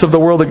benefits of the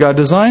world that God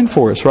designed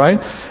for us,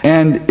 right?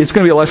 And it's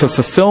going to be a life of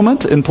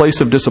fulfillment in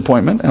place of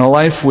disappointment, and a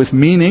life with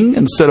meaning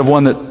instead of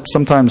one that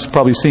sometimes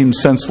probably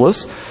seems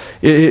senseless.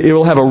 It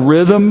will have a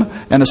rhythm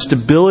and a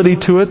stability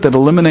to it that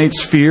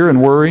eliminates fear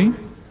and worry.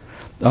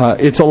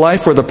 It's a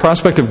life where the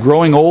prospect of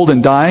growing old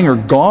and dying are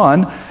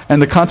gone,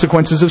 and the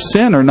consequences of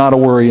sin are not a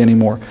worry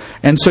anymore.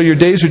 And so your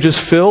days are just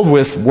filled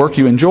with work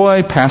you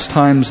enjoy,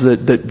 pastimes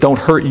that don't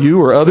hurt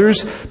you or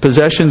others,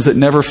 possessions that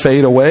never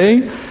fade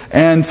away.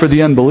 And for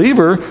the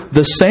unbeliever,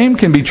 the same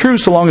can be true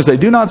so long as they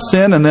do not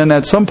sin, and then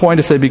at some point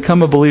if they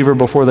become a believer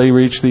before they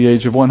reach the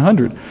age of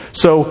 100.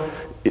 So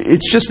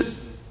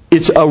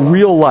it's a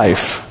real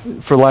life,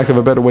 for lack of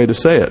a better way to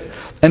say it.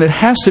 And it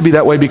has to be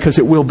that way because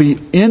it will be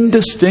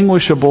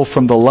indistinguishable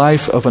from the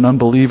life of an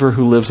unbeliever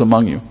who lives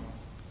among you.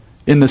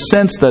 In the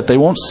sense that they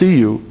won't see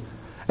you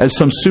as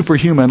some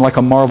superhuman like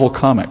a Marvel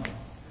comic.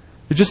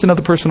 You're just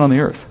another person on the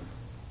earth.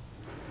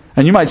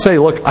 And you might say,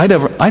 look, I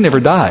never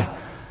die.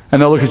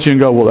 And they'll look at you and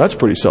go, well, that's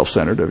pretty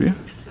self-centered of you.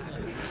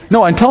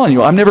 No, I'm telling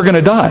you, I'm never going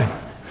to die.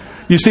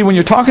 You see, when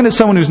you're talking to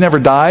someone who's never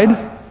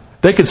died,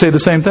 they could say the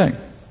same thing.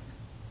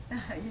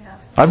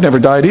 I've never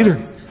died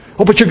either.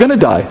 Oh, but you're going to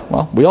die.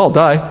 Well, we all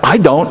die. I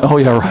don't. Oh,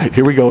 yeah, right.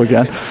 Here we go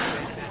again.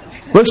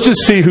 Let's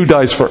just see who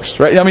dies first,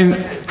 right? I mean,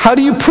 how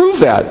do you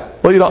prove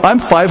that? Well, you know, I'm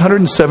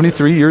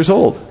 573 years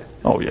old.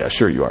 Oh, yeah,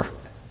 sure you are.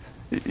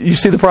 You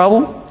see the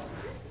problem?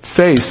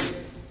 Faith.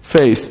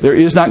 There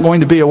is not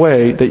going to be a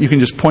way that you can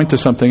just point to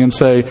something and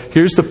say,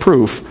 here's the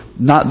proof.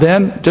 Not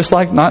then, just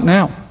like not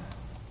now.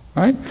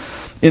 Right?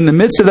 In the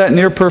midst of that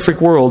near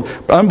perfect world,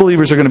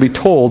 unbelievers are going to be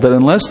told that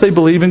unless they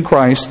believe in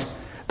Christ,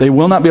 they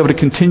will not be able to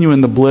continue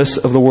in the bliss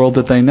of the world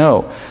that they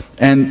know.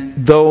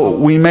 And though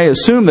we may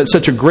assume that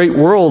such a great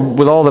world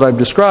with all that I've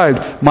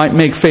described might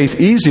make faith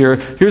easier,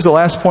 here's the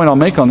last point I'll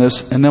make on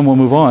this, and then we'll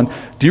move on.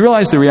 Do you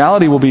realize the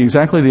reality will be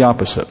exactly the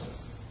opposite?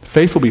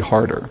 Faith will be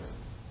harder.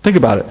 Think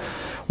about it.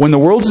 When the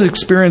world is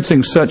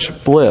experiencing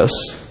such bliss,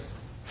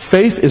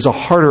 faith is a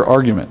harder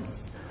argument.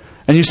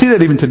 And you see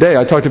that even today.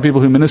 I talk to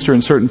people who minister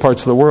in certain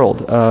parts of the world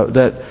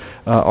that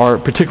are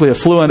particularly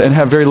affluent and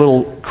have very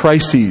little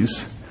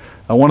crises.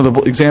 One of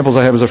the examples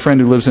I have is a friend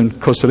who lives in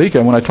Costa Rica,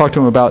 and when I talk to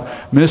him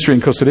about ministry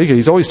in Costa Rica,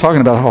 he's always talking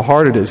about how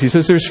hard it is. He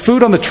says there's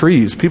food on the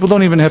trees. People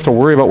don't even have to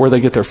worry about where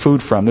they get their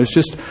food from. It's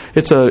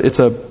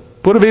a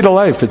Pura Vida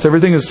life.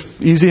 Everything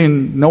is easy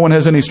and no one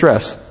has any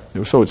stress.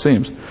 So it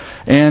seems.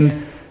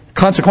 And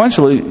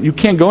consequently, you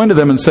can't go into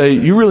them and say,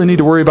 you really need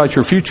to worry about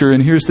your future,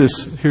 and here's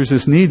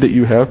this need that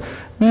you have.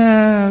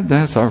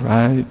 That's all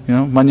right.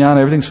 Mañana,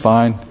 everything's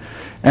fine.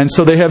 And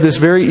so they have this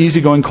very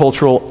easygoing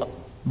cultural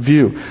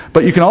view.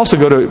 But you can also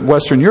go to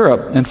Western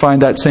Europe and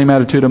find that same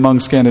attitude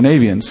among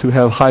Scandinavians who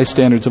have high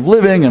standards of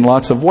living and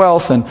lots of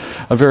wealth and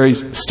a very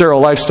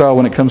sterile lifestyle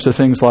when it comes to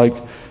things like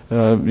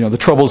the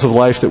troubles of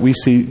life that we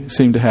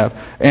seem to have.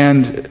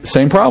 And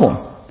same problem.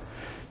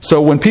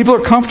 So when people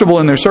are comfortable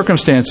in their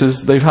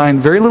circumstances, they find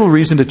very little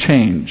reason to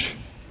change.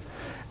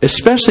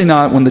 Especially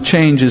not when the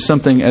change is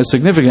something as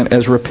significant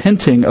as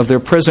repenting of their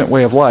present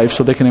way of life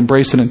so they can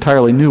embrace an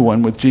entirely new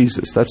one with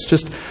Jesus.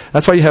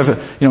 That's why you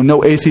have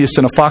no atheist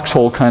in a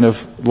foxhole kind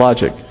of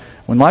logic.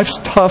 When life's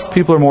tough,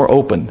 people are more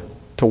open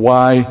to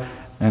why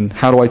and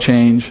how do I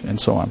change and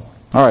so on.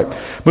 All right,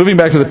 moving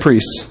back to the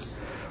priests.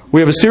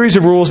 We have a series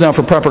of rules now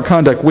for proper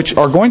conduct which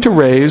are going to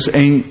raise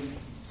a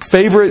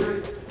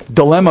favorite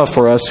dilemma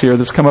for us here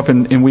that's come up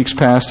in weeks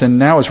past, and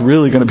now it's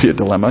really going to be a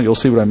dilemma. You'll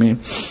see what I mean.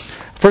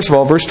 First of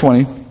all, verse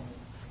 20.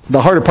 The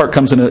harder part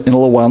comes in a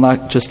little while,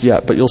 not just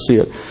yet, but you'll see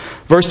it.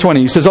 Verse 20,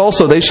 he says,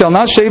 also, they shall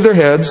not shave their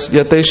heads,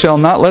 yet they shall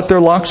not let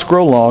their locks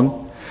grow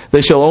long.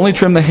 They shall only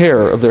trim the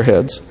hair of their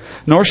heads.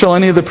 Nor shall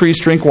any of the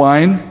priests drink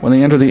wine when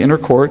they enter the inner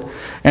court.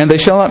 And they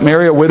shall not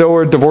marry a widow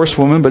or a divorced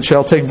woman, but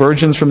shall take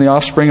virgins from the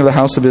offspring of the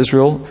house of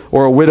Israel,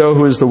 or a widow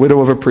who is the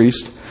widow of a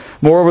priest.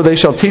 Moreover, they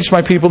shall teach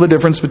my people the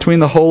difference between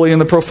the holy and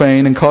the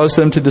profane, and cause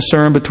them to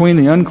discern between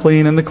the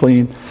unclean and the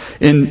clean.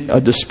 In a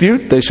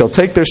dispute, they shall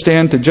take their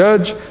stand to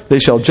judge. They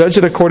shall judge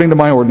it according to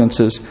my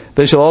ordinances.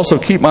 They shall also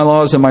keep my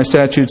laws and my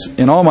statutes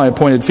in all my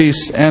appointed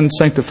feasts, and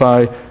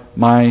sanctify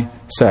my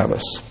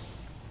Sabbaths.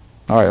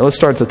 All right, let's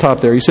start at the top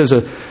there. He says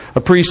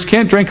a priest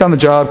can't drink on the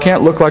job,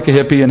 can't look like a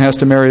hippie, and has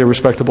to marry a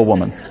respectable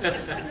woman.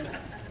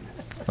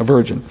 A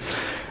virgin.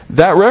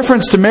 That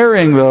reference to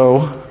marrying,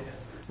 though,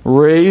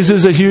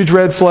 raises a huge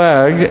red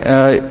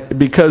flag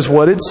because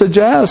what it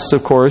suggests,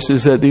 of course,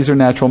 is that these are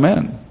natural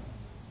men.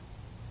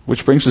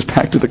 Which brings us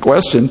back to the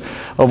question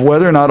of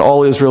whether or not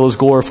all Israel is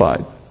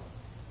glorified.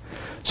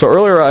 So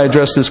earlier I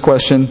addressed this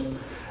question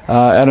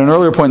at an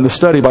earlier point in the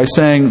study by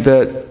saying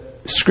that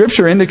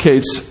Scripture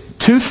indicates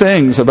two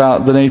things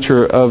about the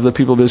nature of the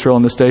people of Israel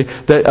in this day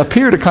that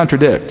appear to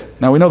contradict.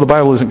 Now, we know the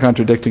Bible isn't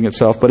contradicting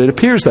itself, but it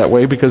appears that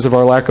way because of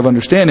our lack of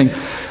understanding.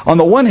 On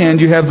the one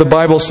hand, you have the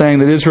Bible saying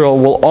that Israel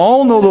will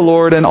all know the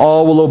Lord and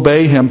all will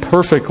obey Him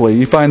perfectly.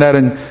 You find that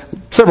in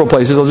several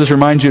places. I'll just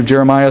remind you of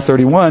Jeremiah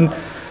 31.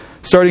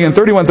 Starting in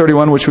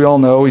 31:31, which we all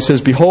know, he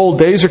says, "Behold,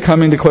 days are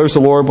coming, declares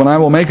the Lord, when I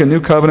will make a new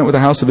covenant with the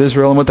house of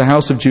Israel and with the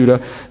house of Judah,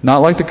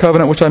 not like the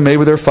covenant which I made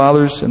with their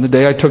fathers in the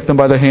day I took them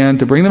by the hand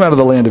to bring them out of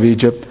the land of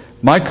Egypt,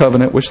 my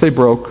covenant which they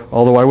broke,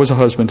 although I was a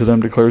husband to them,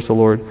 declares the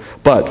Lord.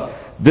 But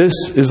this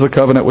is the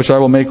covenant which I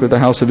will make with the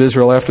house of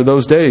Israel after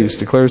those days,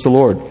 declares the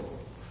Lord.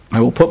 I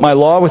will put my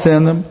law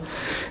within them,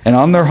 and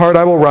on their heart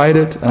I will write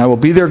it, and I will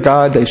be their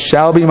God. They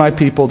shall be my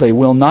people. They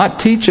will not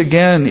teach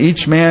again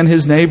each man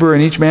his neighbor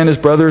and each man his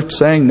brother,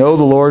 saying, Know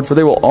the Lord, for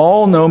they will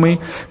all know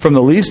me, from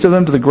the least of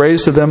them to the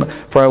greatest of them,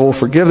 for I will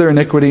forgive their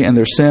iniquity, and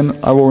their sin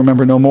I will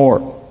remember no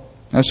more."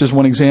 That's just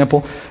one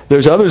example.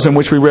 There's others in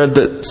which we read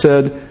that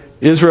said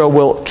Israel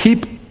will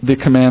keep the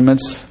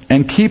commandments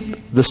and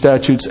keep the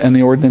statutes and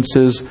the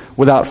ordinances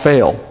without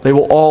fail. They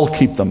will all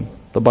keep them,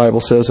 the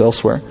Bible says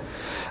elsewhere.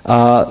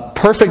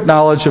 Perfect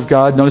knowledge of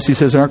God. Notice he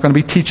says they aren't going to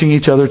be teaching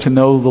each other to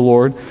know the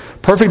Lord.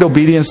 Perfect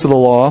obedience to the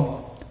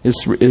law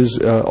is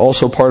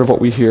also part of what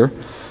we hear.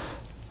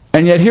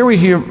 And yet here we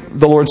hear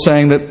the Lord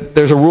saying that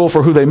there's a rule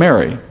for who they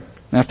marry.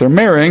 Now, if they're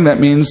marrying, that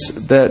means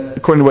that,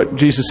 according to what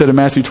Jesus said in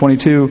Matthew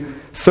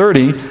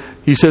 22:30,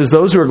 he says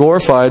those who are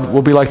glorified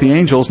will be like the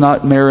angels,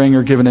 not marrying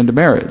or given into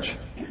marriage.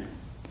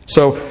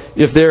 So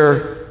if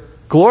they're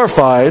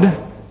glorified,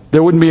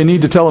 there wouldn't be a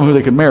need to tell them who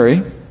they could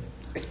marry.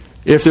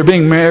 If they're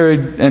being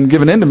married and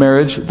given into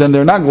marriage, then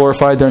they're not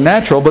glorified, they're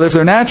natural. But if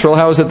they're natural,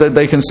 how is it that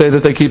they can say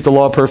that they keep the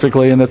law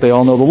perfectly and that they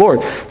all know the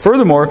Lord?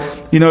 Furthermore,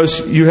 you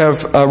notice you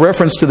have a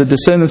reference to the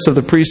descendants of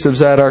the priests of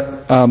Zadok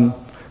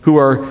who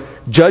are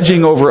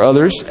judging over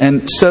others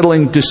and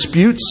settling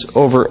disputes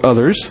over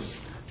others.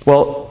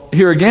 Well,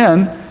 here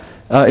again,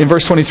 in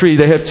verse 23,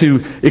 they have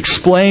to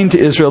explain to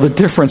Israel the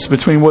difference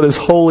between what is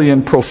holy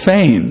and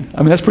profane.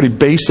 I mean, that's pretty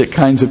basic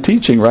kinds of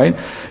teaching, right?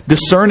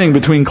 Discerning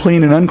between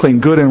clean and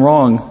unclean, good and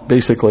wrong,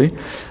 basically.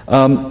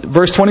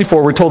 Verse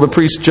 24, we're told the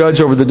priests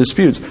judge over the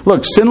disputes.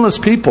 Look, sinless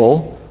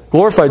people,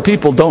 glorified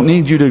people, don't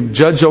need you to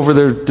judge over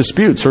their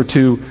disputes or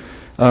to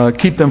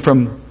keep them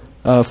from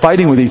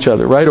fighting with each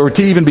other, right? Or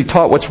to even be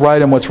taught what's right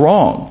and what's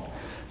wrong.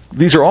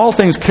 These are all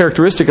things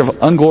characteristic of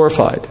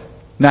unglorified,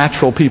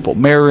 natural people,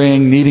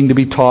 marrying, needing to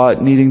be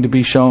taught, needing to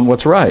be shown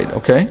what's right,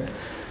 okay?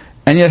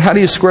 And yet, how do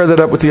you square that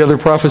up with the other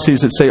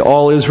prophecies that say,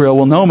 all Israel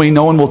will know me,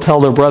 no one will tell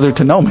their brother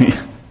to know me?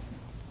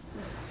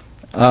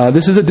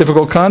 This is a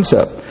difficult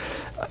concept.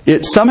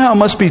 It somehow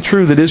must be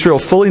true that Israel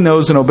fully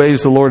knows and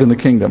obeys the Lord in the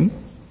kingdom,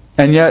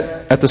 and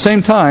yet, at the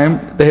same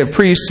time, they have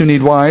priests who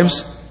need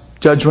wives,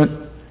 judgment,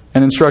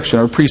 and instruction,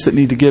 or priests that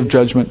need to give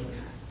judgment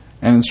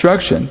and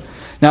instruction.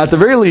 Now, at the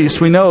very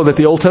least, we know that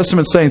the Old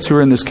Testament saints who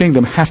are in this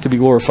kingdom have to be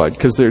glorified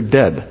because they're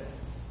dead.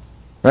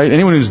 Right?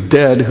 Anyone who's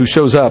dead who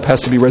shows up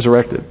has to be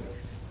resurrected.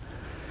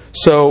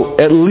 So,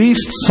 at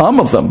least some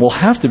of them will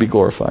have to be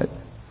glorified.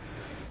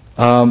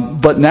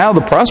 But now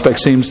the prospect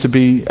seems to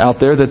be out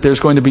there that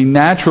there's going to be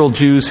natural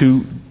Jews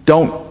who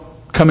don't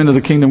come into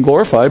the kingdom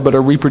glorified but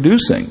are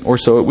reproducing, or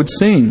so it would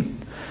seem.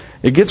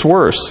 It gets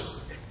worse.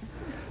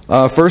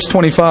 Verse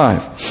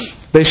 25.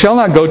 They shall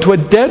not go to a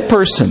dead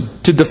person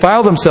to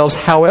defile themselves.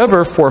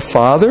 However, for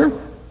father,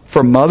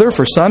 for mother,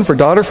 for son, for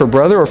daughter, for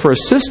brother, or for a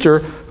sister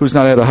who's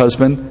not had a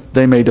husband,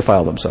 they may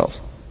defile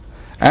themselves.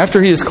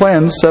 After he is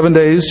cleansed, 7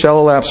 days shall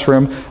elapse for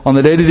him. On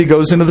the day that he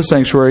goes into the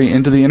sanctuary,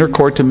 into the inner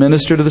court to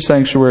minister to the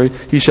sanctuary,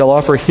 he shall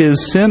offer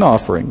his sin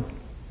offering,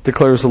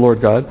 declares the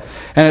Lord God.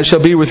 And it shall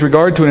be with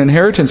regard to an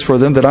inheritance for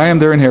them, that I am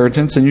their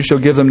inheritance, and you shall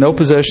give them no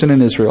possession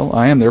in Israel.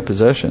 I am their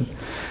possession.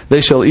 They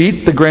shall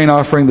eat the grain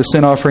offering, the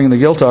sin offering, and the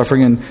guilt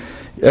offering, and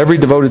every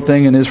devoted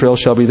thing in Israel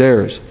shall be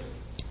theirs.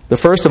 The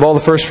first of all the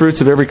first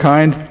fruits of every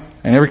kind,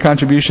 and every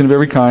contribution of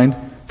every kind,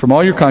 from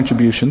all your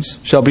contributions,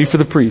 shall be for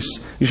the priests.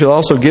 You shall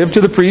also give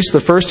to the priests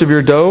the first of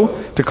your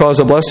dough, to cause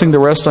a blessing to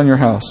rest on your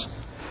house.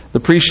 The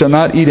priest shall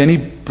not eat any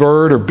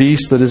bird or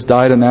beast that has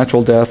died a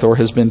natural death or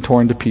has been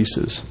torn to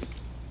pieces.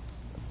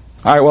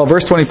 All right, well,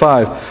 verse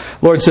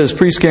 25. Lord says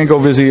priests can't go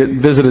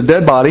visit a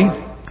dead body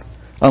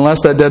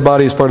unless that dead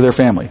body is part of their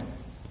family.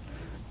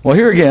 Well,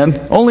 here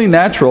again, only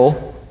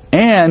natural.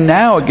 And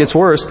now it gets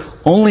worse.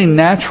 Only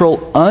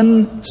natural,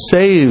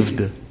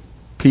 unsaved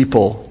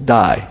people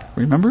die.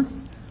 Remember?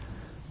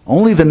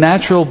 Only the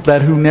natural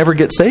that who never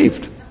get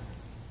saved.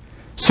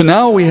 So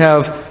now we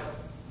have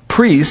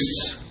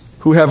priests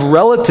who have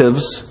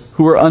relatives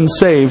who are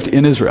unsaved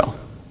in Israel.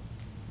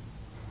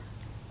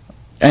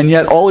 And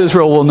yet all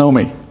Israel will know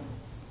me.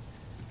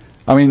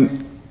 I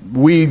mean,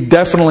 we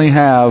definitely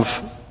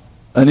have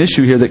an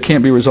issue here that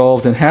can't be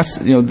resolved, and has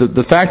to,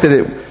 the fact that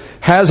it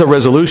has a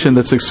resolution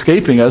that's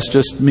escaping us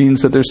just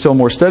means that there's still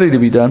more study to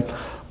be done.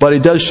 But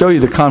it does show you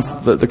the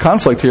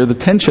conflict here, the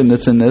tension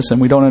that's in this,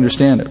 and we don't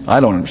understand it. I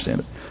don't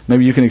understand it.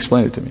 Maybe you can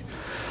explain it to me.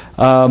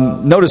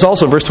 Notice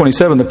also verse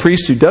 27, the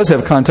priest who does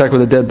have contact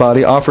with a dead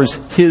body offers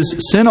his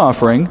sin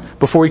offering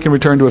before he can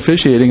return to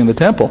officiating in the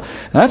temple.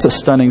 Now, that's a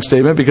stunning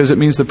statement because it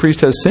means the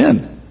priest has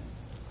sinned.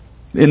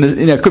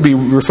 It could be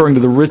referring to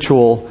the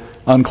ritual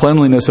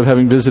uncleanliness of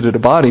having visited a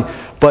body.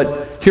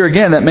 But here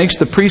again, that makes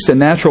the priest a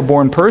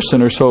natural-born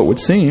person, or so it would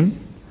seem.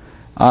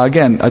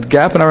 Again, a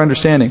gap in our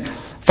understanding.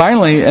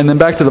 Finally, and then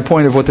back to the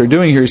point of what they're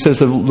doing here, he says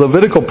the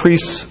Levitical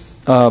priests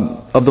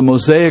of the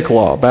Mosaic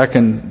law, back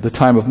in the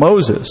time of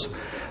Moses,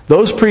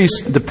 those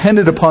priests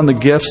depended upon the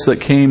gifts that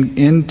came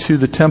into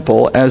the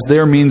temple as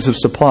their means of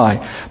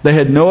supply. They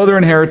had no other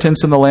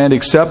inheritance in the land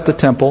except the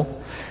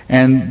temple,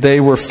 and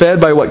they were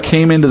fed by what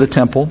came into the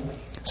temple.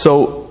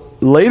 So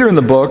later in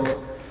the book,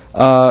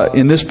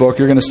 in this book,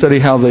 you're going to study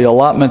how the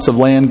allotments of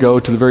land go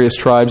to the various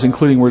tribes,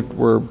 including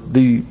where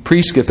the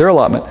priests get their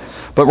allotment.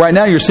 But right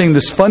now you're seeing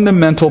this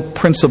fundamental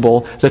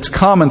principle that's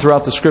common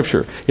throughout the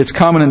Scripture. It's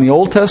common in the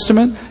Old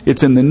Testament,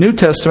 it's in the New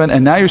Testament,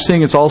 and now you're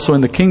seeing it's also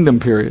in the kingdom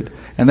period.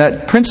 And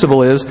that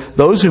principle is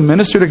those who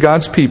minister to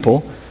God's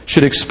people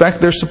should expect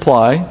their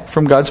supply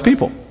from God's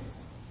people.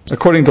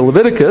 According to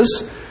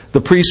Leviticus, the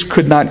priests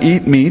could not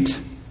eat meat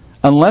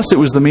unless it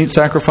was the meat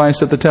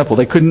sacrificed at the temple.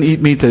 They couldn't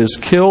eat meat that is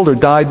killed or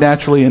died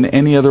naturally in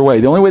any other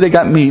way. The only way they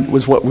got meat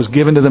was what was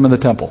given to them in the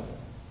temple.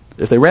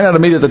 If they ran out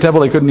of meat at the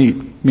temple, they couldn't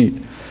eat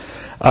meat.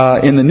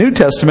 In the New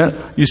Testament,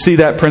 you see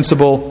that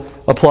principle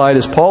applied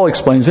as Paul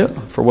explains it,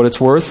 for what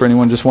it's worth, for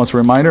anyone who just wants a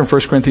reminder. In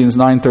 1 Corinthians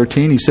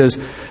 9:13, he says,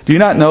 "Do you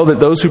not know that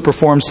those who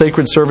perform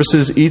sacred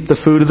services eat the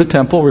food of the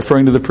temple,"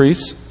 referring to the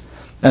priests,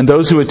 "and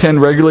those who attend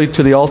regularly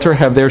to the altar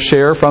have their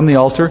share from the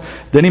altar?"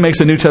 Then he makes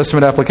a New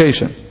Testament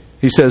application.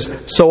 He says,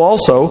 "So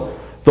also,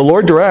 the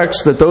Lord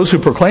directs that those who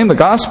proclaim the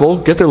gospel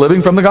get their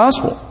living from the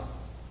gospel."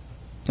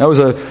 That was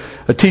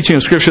a teaching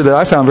of Scripture that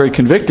I found very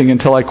convicting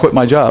until I quit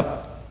my job.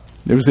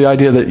 It was the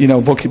idea that,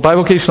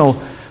 bivocational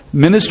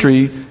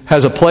ministry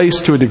has a place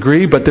to a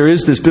degree, but there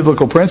is this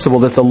biblical principle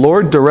that the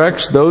Lord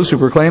directs those who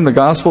proclaim the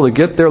gospel to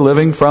get their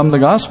living from the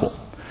gospel.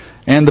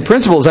 And the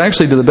principle is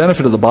actually to the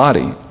benefit of the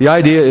body. The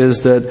idea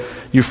is that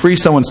you free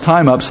someone's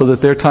time up so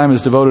that their time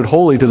is devoted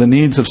wholly to the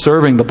needs of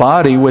serving the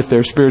body with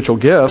their spiritual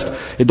gift.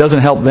 It doesn't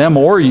help them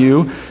or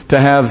you to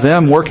have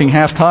them working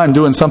half-time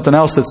doing something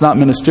else that's not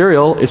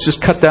ministerial. It's just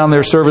cut down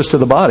their service to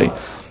the body.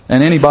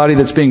 And any body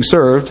that's being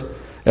served,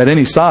 at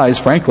any size,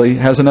 frankly,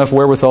 has enough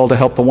wherewithal to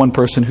help the one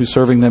person who's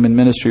serving them in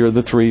ministry, or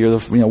the three, or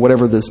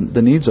whatever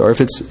the needs are,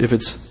 if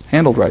it's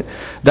handled right.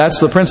 That's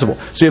the principle.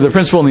 So you have the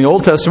principle in the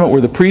Old Testament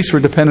where the priests were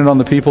dependent on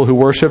the people who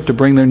worship to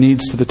bring their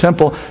needs to the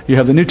temple. You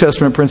have the New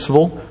Testament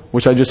principle,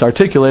 which I just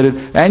articulated,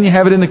 and you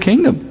have it in the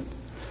kingdom,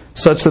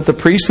 such that the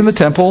priests in the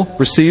temple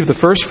receive the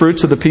first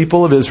fruits of the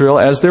people of Israel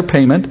as their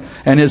payment.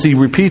 And as he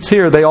repeats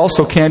here, they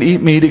also can't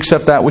eat meat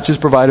except that which is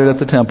provided at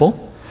the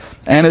temple.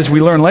 And as we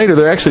learn later,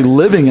 they're actually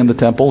living in the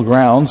temple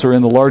grounds or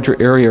in the larger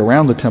area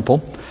around the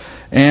temple.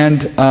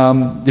 And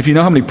if you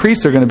know how many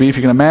priests there are going to be, if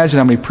you can imagine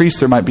how many priests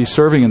there might be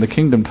serving in the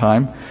kingdom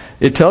time,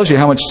 it tells you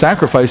how much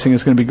sacrificing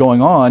is going to be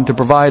going on to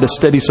provide a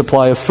steady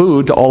supply of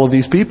food to all of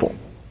these people.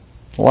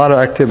 A lot of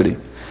activity.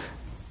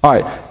 All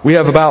right, we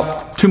have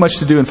about too much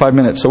to do in 5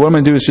 minutes. So what I'm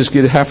going to do is just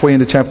get halfway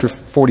into chapter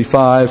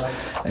 45.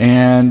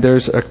 And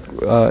there's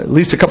at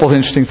least a couple of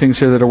interesting things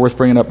here that are worth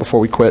bringing up before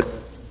we quit.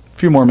 A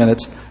few more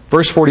minutes.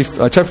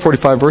 Chapter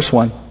 45, verse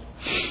 1.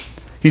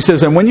 He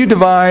says, "And when you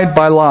divide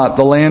by lot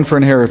the land for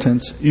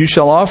inheritance, you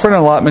shall offer an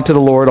allotment to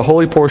the Lord, a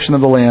holy portion of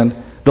the land.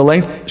 The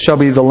length shall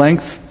be the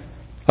length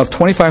of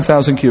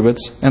 25,000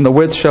 cubits, and the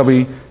width shall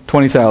be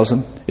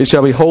 20,000. It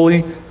shall be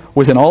holy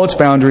within all its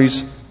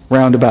boundaries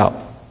round about.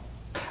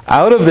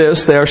 Out of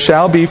this there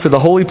shall be for the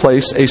holy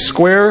place a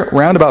square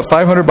round about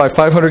 500 by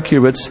 500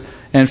 cubits,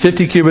 and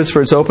 50 cubits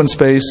for its open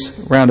space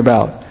round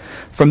about.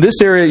 From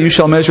this area you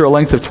shall measure a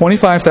length of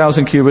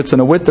 25,000 cubits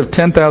and a width of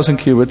 10,000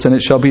 cubits, and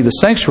it shall be the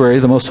sanctuary,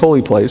 the most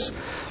holy place.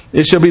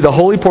 It shall be the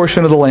holy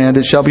portion of the land.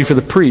 It shall be for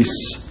the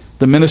priests,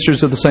 the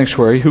ministers of the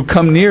sanctuary, who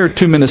come near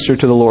to minister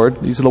to the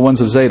Lord." These are the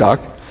ones of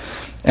Zadok.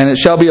 "And it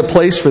shall be a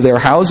place for their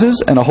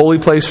houses and a holy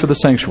place for the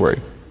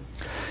sanctuary.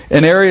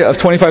 An area of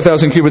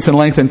 25,000 cubits in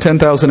length and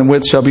 10,000 in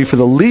width shall be for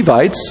the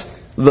Levites,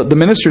 the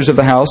ministers of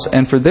the house,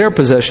 and for their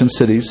possession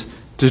cities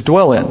to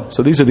dwell in."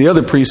 So these are the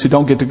other priests who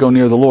don't get to go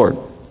near the Lord.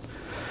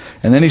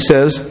 And then he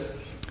says,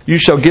 "You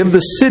shall give the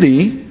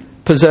city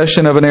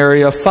possession of an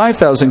area of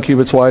 5,000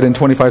 cubits wide and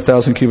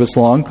 25,000 cubits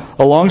long,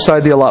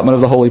 alongside the allotment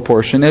of the holy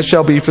portion. It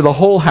shall be for the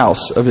whole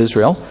house of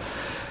Israel.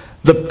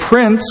 The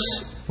prince,"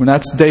 and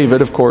that's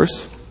David, of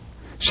course,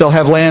 "shall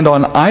have land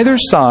on either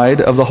side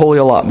of the holy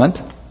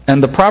allotment,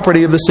 and the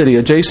property of the city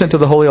adjacent to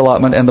the holy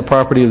allotment and the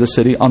property of the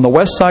city, on the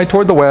west side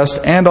toward the west,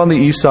 and on the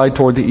east side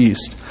toward the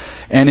east,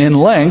 and in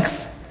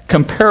length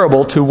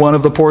comparable to one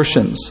of the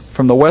portions,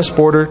 from the west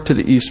border to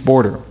the east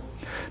border.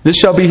 This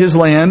shall be his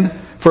land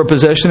for a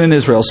possession in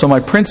Israel. So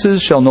my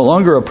princes shall no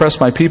longer oppress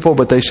my people,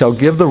 but they shall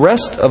give the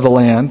rest of the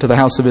land to the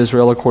house of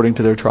Israel according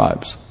to their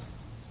tribes."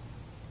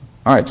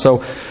 All right, so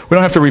we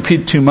don't have to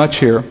repeat too much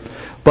here.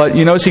 But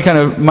you notice he kind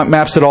of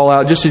maps it all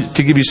out. Just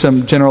to give you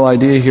some general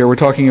idea here, we're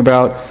talking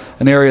about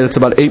an area that's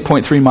about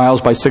 8.3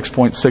 miles by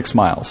 6.6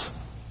 miles.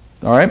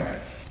 All right?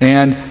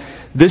 And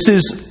this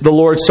is the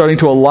Lord starting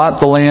to allot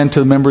the land to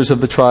the members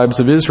of the tribes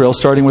of Israel,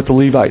 starting with the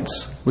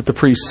Levites, with the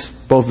priests,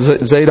 both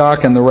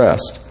Zadok and the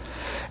rest.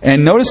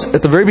 And notice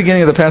at the very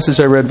beginning of the passage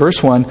I read,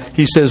 verse 1,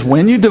 he says,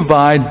 when you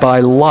divide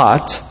by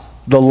lot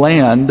the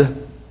land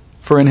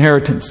for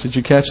inheritance. Did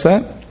you catch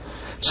that?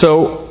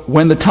 So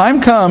when the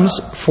time comes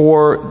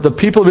for the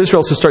people of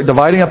Israel to start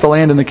dividing up the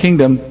land in the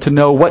kingdom, to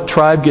know what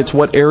tribe gets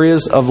what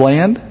areas of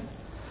land,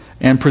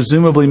 and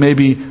presumably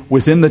maybe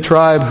within the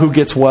tribe who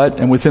gets what,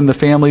 and within the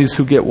families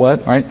who get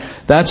what, right?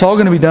 That's all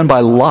going to be done by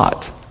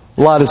lot.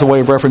 Lot is a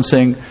way of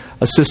referencing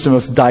a system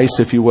of dice,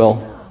 if you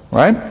will,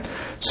 right?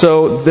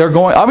 So they're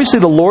going, obviously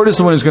the Lord is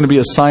the one who's going to be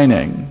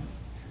assigning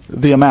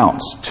the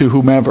amounts to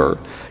whomever.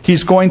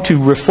 He's going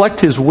to reflect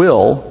His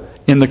will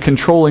in the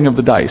controlling of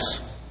the dice,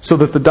 so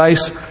that the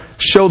dice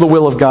show the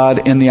will of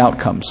God in the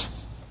outcomes.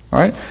 All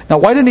right? Now,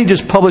 why didn't He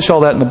just publish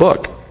all that in the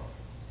book?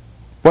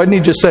 Why didn't He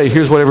just say,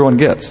 here's what everyone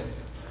gets?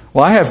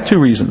 Well, I have two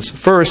reasons.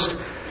 First,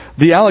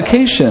 the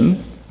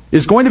allocation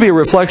is going to be a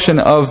reflection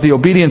of the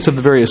obedience of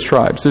the various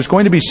tribes. There's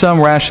going to be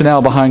some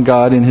rationale behind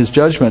God in His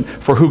judgment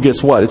for who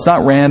gets what. It's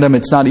not random,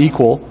 it's not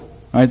equal.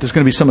 Right? There's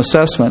going to be some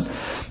assessment.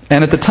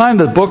 And at the time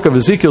the book of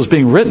Ezekiel is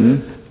being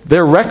written,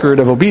 their record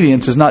of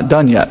obedience is not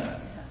done yet.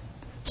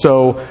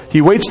 So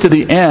He waits to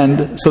the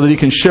end so that He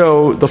can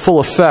show the full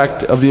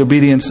effect of the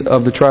obedience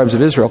of the tribes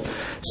of Israel.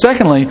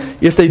 Secondly,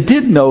 if they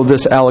did know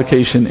this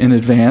allocation in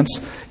advance,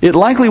 it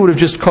likely would have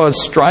just caused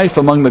strife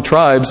among the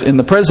tribes in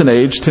the present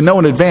age to know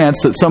in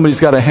advance that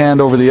somebody's got a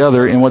hand over the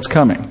other in what's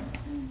coming.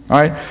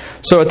 All right?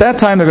 So at that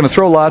time they're going to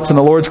throw lots, and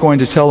the Lord's going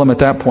to tell them at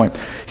that point.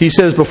 He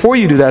says, before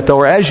you do that though,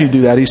 or as you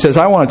do that, He says,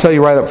 I want to tell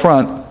you right up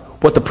front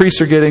what the priests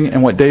are getting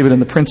and what David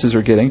and the princes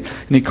are getting.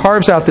 And He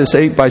carves out this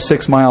 8 by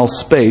 6 mile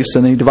space,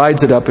 and then He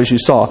divides it up as you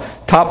saw.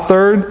 Top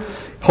third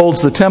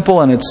holds the temple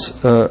and its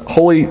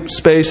holy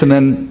space, and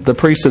then the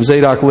priests of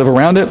Zadok live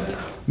around it.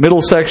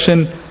 Middle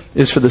section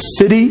is for the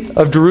city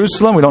of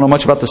Jerusalem. We don't know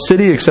much about the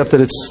city except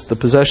that it's the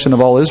possession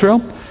of all Israel.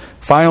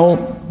 Final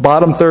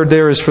bottom third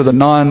there is for the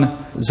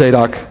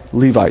non-Zadok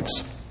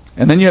Levites.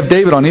 And then you have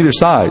David on either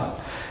side.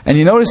 And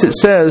you notice it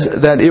says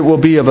that it will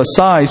be of a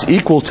size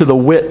equal to the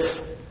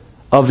width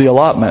of the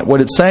allotment.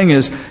 What it's saying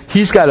is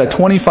he's got a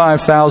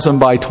 25,000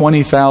 by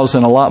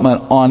 20,000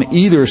 allotment on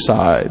either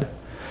side,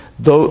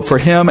 though for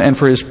him and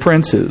for his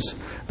princes.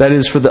 That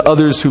is for the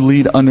others who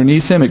lead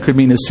underneath him. It could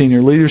mean his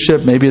senior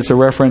leadership. Maybe it's a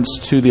reference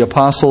to the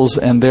apostles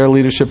and their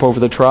leadership over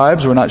the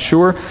tribes. We're not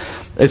sure.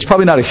 It's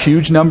probably not a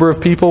huge number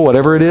of people,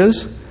 whatever it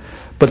is.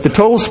 But the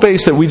total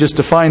space that we just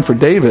defined for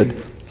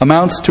David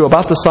amounts to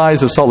about the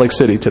size of Salt Lake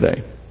City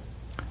today.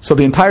 So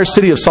the entire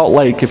city of Salt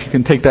Lake, if you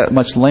can take that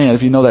much land,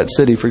 if you know that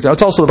city, for example,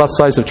 it's also about the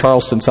size of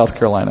Charleston, South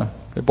Carolina.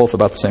 They're both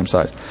about the same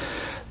size.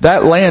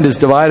 That land is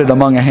divided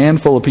among a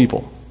handful of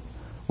people,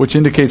 which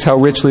indicates how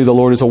richly the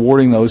Lord is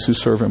awarding those who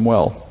serve Him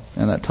well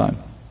in that time.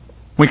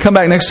 When we come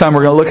back next time,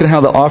 we're going to look at how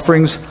the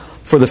offerings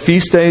for the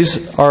feast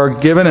days are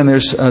given, and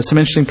there's some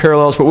interesting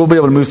parallels, but we'll be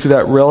able to move through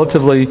that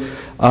relatively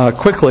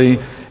quickly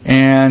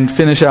and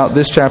finish out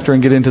this chapter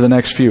and get into the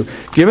next few.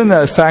 Given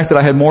the fact that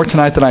I had more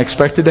tonight than I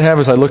expected to have,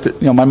 as I looked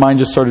at, my mind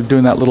just started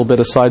doing that little bit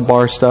of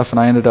sidebar stuff, and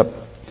I ended up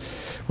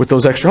with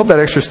those extra. I hope that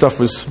extra stuff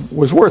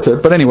was worth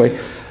it. But anyway,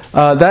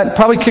 that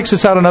probably kicks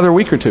us out another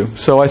week or two.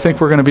 So I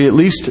think we're going to be at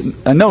least,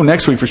 I know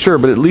next week for sure,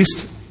 but at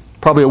least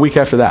probably a week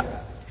after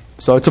that.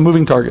 So it's a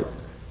moving target,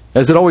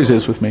 as it always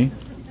is with me.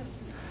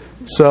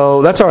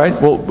 So that's all right.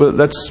 Well,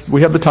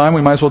 we have the time.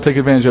 We might as well take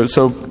advantage of it.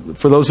 So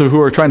for those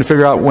who are trying to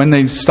figure out when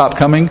they stop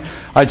coming,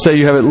 I'd say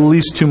you have at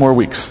least 2 more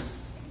weeks.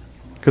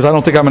 Because I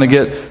don't think I'm going to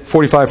get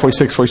 45,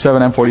 46,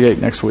 47, and 48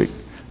 next week.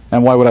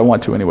 And why would I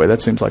want to anyway?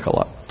 That seems like a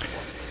lot.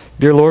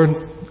 Dear Lord,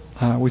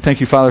 we thank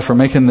You, Father, for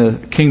making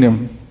the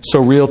kingdom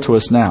so real to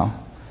us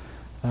now.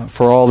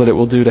 For all that it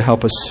will do to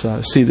help us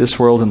see this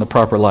world in the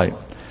proper light.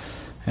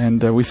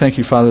 And we thank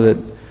You, Father,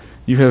 that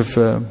You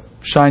have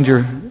shined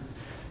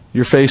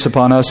Your face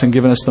upon us and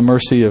given us the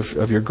mercy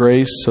of Your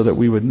grace so that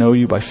we would know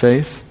You by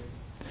faith.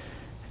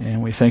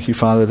 And we thank You,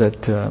 Father,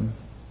 that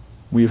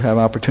we have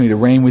opportunity to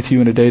reign with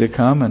You in a day to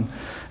come. And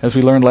as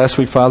we learned last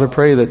week, Father,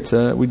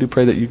 we do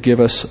pray that You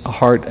give us a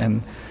heart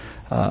and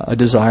a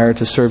desire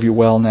to serve You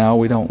well now.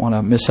 We don't want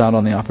to miss out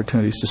on the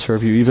opportunities to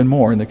serve You even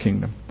more in the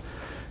kingdom.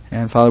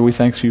 And Father, we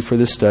thank You for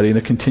this study and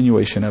the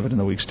continuation of it in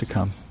the weeks to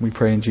come. We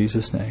pray in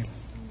Jesus' name.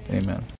 Amen.